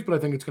series, but I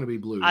think it's going to be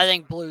Blues. I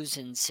think Blues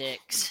in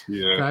 6.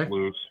 Yeah,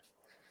 Blues.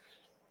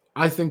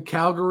 I think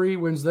Calgary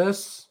wins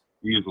this.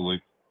 Easily.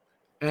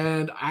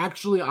 And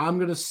actually, I'm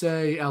going to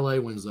say LA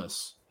wins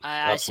this.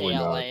 I say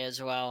LA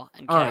as well.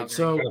 And all right,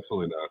 so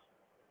absolutely not.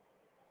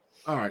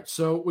 All right,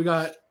 so we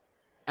got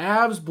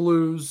Avs,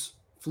 Blues,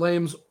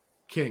 Flames,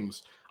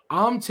 Kings.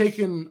 I'm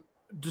taking,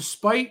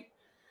 despite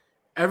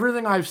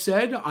everything I've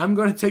said, I'm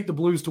going to take the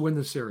Blues to win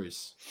this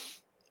series.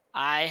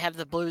 I have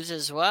the Blues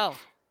as well.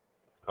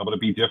 I'm going to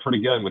be different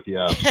again with the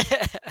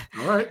Avs.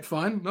 All right,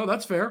 fine. No,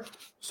 that's fair.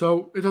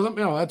 So it doesn't,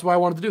 that's why I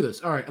wanted to do this.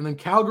 All right, and then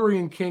Calgary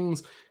and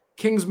Kings.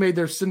 Kings made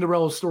their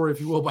Cinderella story,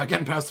 if you will, by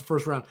getting past the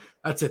first round.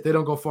 That's it. They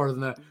don't go farther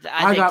than that.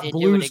 I got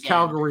Blues,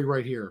 Calgary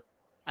right here.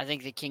 I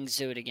think the Kings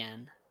do it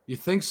again. You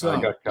think so?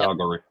 I got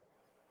Calgary.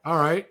 All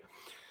right.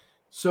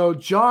 So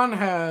John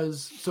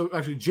has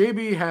actually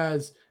JB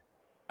has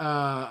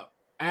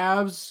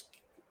Avs,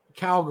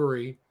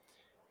 Calgary.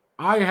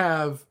 I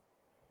have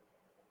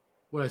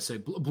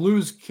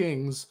Blues,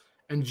 Kings,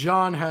 and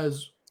John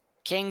has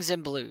Kings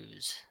and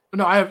Blues.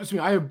 No, I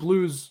have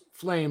Blues,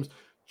 Flames.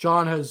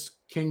 John has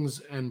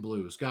Kings and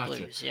Blues. Gotcha.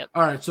 Blues, yep.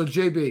 All right. So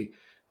JB,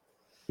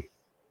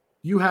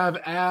 you have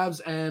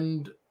Avs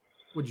and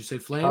what'd you say,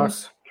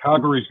 Flames?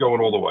 Calgary's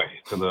going all the way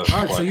to the.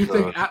 All right. So you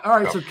think? All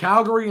right. So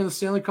Calgary in the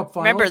Stanley Cup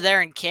final. Remember,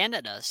 they're in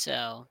Canada,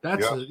 so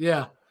that's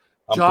yeah.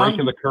 I'm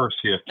breaking the curse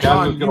here.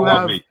 Canada's gonna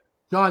love me.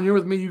 John, you're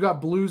with me. You got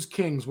Blues,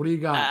 Kings. What do you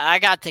got? I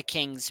got the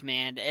Kings,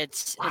 man.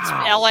 It's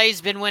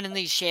LA's been winning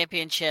these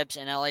championships,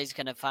 and LA's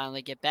gonna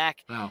finally get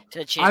back to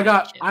the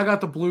championship. I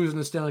got the Blues in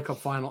the Stanley Cup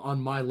final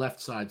on my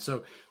left side.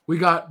 So we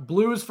got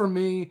Blues for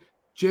me.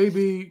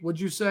 JB, what'd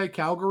you say?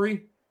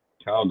 Calgary.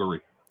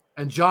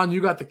 And John,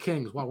 you got the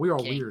Kings. Wow, we are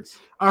weird.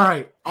 All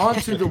right, on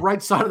to the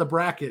right side of the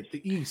bracket,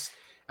 the East,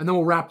 and then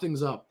we'll wrap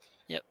things up.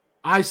 Yep.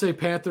 I say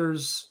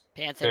Panthers.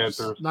 Panthers.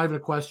 Not even a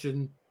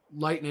question.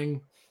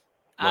 Lightning.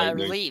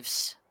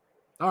 Leafs.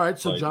 All right,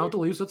 so John with the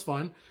Leafs. That's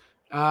fine.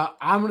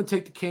 I'm going to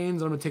take the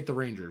Canes. And I'm going to take the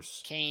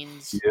Rangers.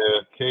 Canes.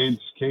 Yeah, Canes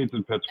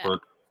and Pittsburgh.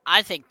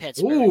 I think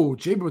Pittsburgh. Ooh,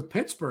 JB with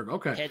Pittsburgh.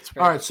 Okay.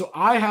 Pittsburgh. All right, so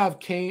I have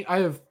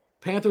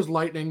Panthers,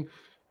 Lightning.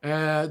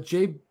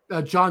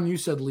 John, you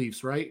said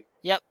Leafs, right?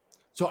 Yep.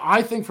 So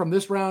I think from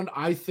this round,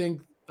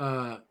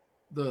 the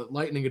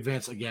Lightning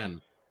advance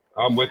again.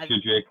 I'm with you,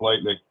 Jake.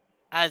 Lightning.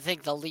 I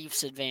think the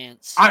Leafs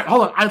advance. All right,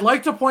 hold on. I'd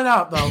like to point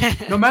out, though,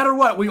 no matter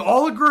what, we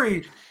all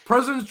agree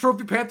President's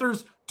Trophy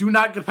Panthers do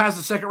not get past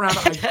the second round.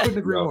 I couldn't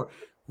agree more.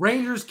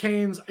 Rangers,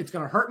 Canes, it's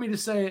going to hurt me to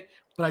say it,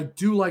 but I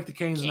do like the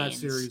Canes in that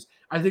series.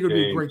 I think it would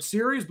be a great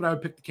series, but I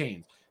would pick the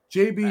Canes.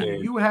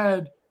 JB, you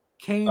had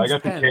Canes. I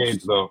got the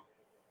Canes, though.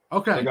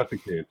 Okay. I got the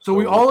Canes. So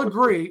we all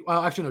agree.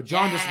 Well, actually, no,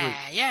 John disagrees.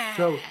 Yeah.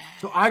 So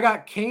I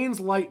got Canes,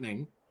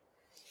 Lightning.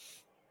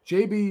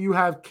 JB, you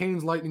have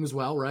Canes, Lightning as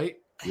well, right?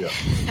 Yeah.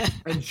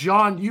 And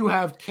John, you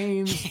have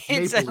Canes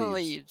Maple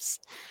Leafs.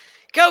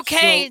 Go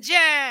Canes,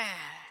 yeah.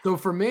 So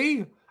for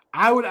me,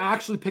 I would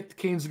actually pick the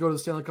Canes to go to the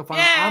Stanley Cup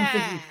final. I'm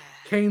thinking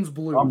Canes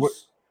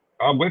Blues.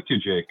 I'm with you,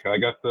 Jake. I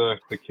got the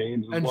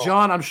Canes as and well.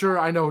 John, I'm sure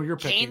I know who you're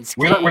picking. Canes,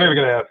 we're not even going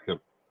to ask him.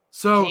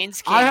 So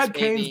Canes, I had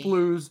baby. Canes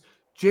Blues.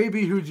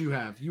 JB, who'd you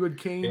have? You had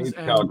Canes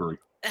and Calgary.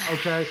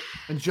 Okay.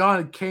 And John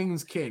had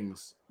Kings.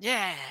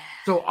 Yeah.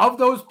 So of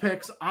those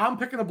picks, I'm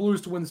picking the Blues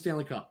to win the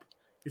Stanley Cup.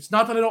 It's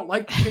not that I don't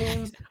like the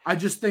Canes. I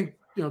just think,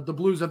 the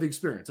Blues have the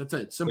experience. That's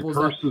it. Simple as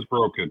that. The curse is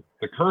broken.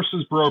 The curse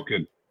is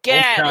broken.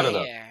 Get out Canada.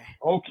 of here.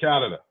 Oh,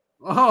 Canada.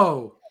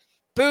 Oh.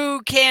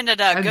 Boo,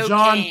 Canada. And Go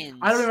John, Canes.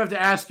 I don't even have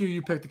to ask you.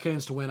 You picked the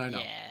Canes to win. I know.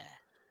 Yeah.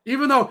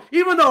 Even though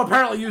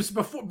apparently you just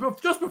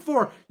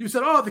before you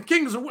said, "Oh, the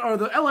Kings or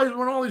the LA's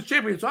won all these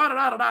championships."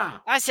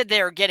 I said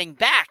they were getting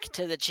back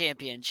to the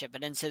championship,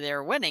 and then said they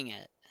were winning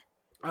it.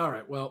 All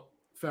right, well,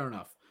 fair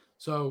enough.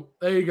 So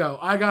there you go.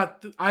 I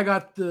got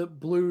the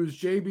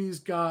Blues. JB's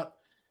got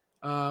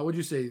what'd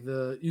you say?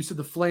 You said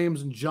the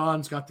Flames, and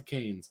John's got the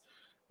Canes.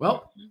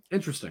 Well,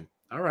 interesting.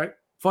 All right,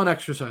 fun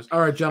exercise.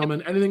 All right,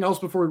 gentlemen. Anything else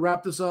before we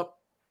wrap this up?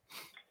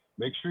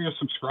 Make sure you're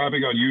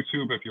subscribing on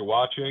YouTube if you're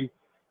watching.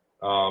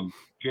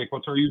 Jake,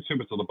 what's our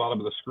YouTube? It's on the bottom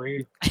of the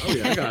screen. Oh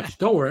yeah, I got you.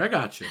 Don't worry, I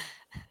got you.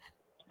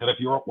 And if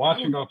you're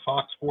watching on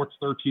Fox Sports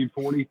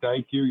 1340,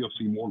 thank you. You'll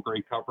see more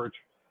great coverage.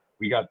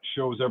 We got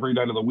shows every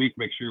night of the week.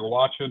 Make sure you're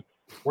watching.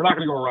 We're not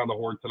going to go around the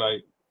horn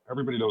tonight.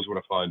 Everybody knows where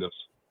to find us.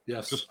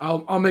 Yes,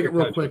 I'll make it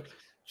real quick.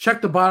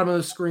 Check the bottom of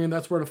the screen.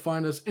 That's where to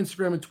find us.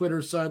 Instagram and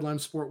Twitter, Sideline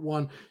Sport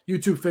 1.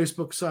 YouTube,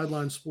 Facebook,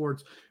 Sideline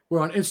Sports. We're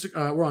on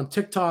we're on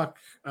TikTok,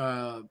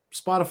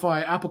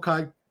 Spotify, Apple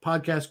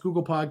Podcasts,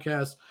 Google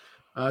Podcasts,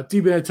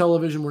 DBA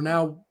Television. We're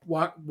now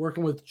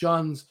working with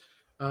John's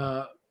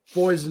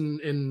boys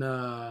in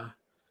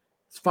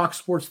Fox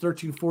Sports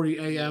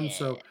 1340 AM.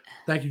 So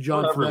thank you,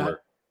 John, for that.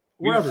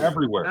 We're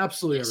everywhere.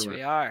 Absolutely yes, everywhere.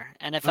 We are.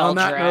 NFL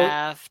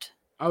draft.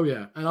 Oh,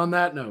 yeah. And on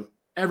that note,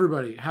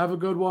 everybody, have a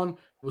good one.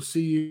 We'll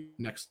see you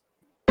next.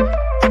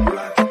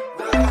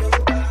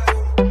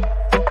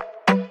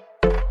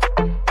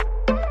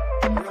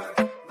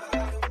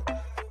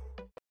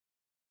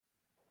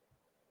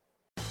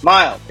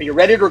 Miles, are you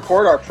ready to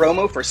record our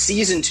promo for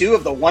Season 2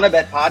 of the Wanna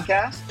Bet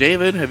podcast?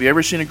 David, have you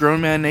ever seen a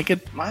grown man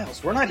naked?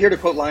 Miles, we're not here to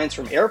quote lines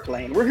from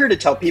Airplane. We're here to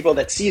tell people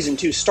that Season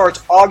 2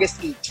 starts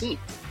August 18th.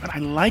 But I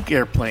like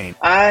Airplane.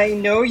 I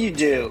know you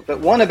do, but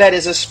Wanna Bet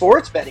is a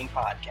sports betting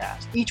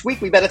podcast. Each week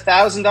we bet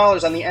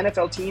 $1,000 on the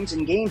NFL teams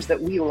and games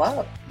that we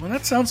love. Well,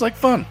 that sounds like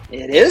fun.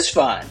 It is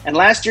fun. And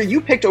last year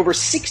you picked over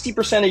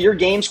 60% of your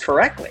games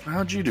correctly.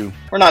 How'd you do?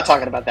 We're not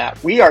talking about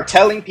that. We are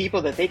telling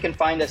people that they can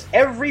find us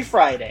every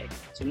Friday.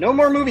 So no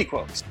more movie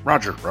quotes.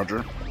 Roger.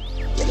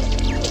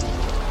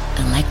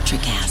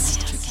 Electricast.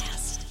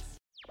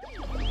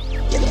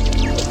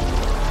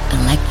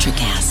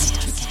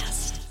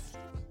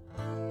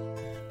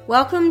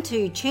 Welcome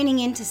to Tuning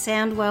Into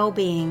Sound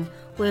Wellbeing,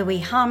 where we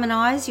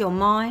harmonise your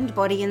mind,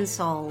 body and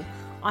soul.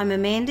 I'm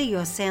Amanda,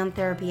 your sound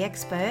therapy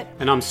expert.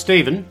 And I'm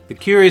Stephen, the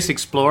curious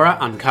explorer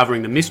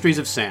uncovering the mysteries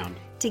of sound.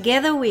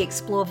 Together we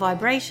explore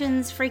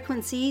vibrations,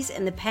 frequencies,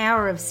 and the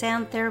power of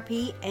sound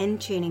therapy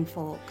and tuning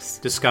forks.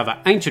 Discover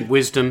ancient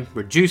wisdom,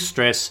 reduce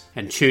stress,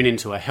 and tune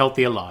into a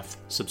healthier life.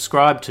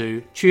 Subscribe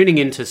to Tuning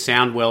Into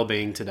Sound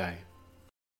Wellbeing today.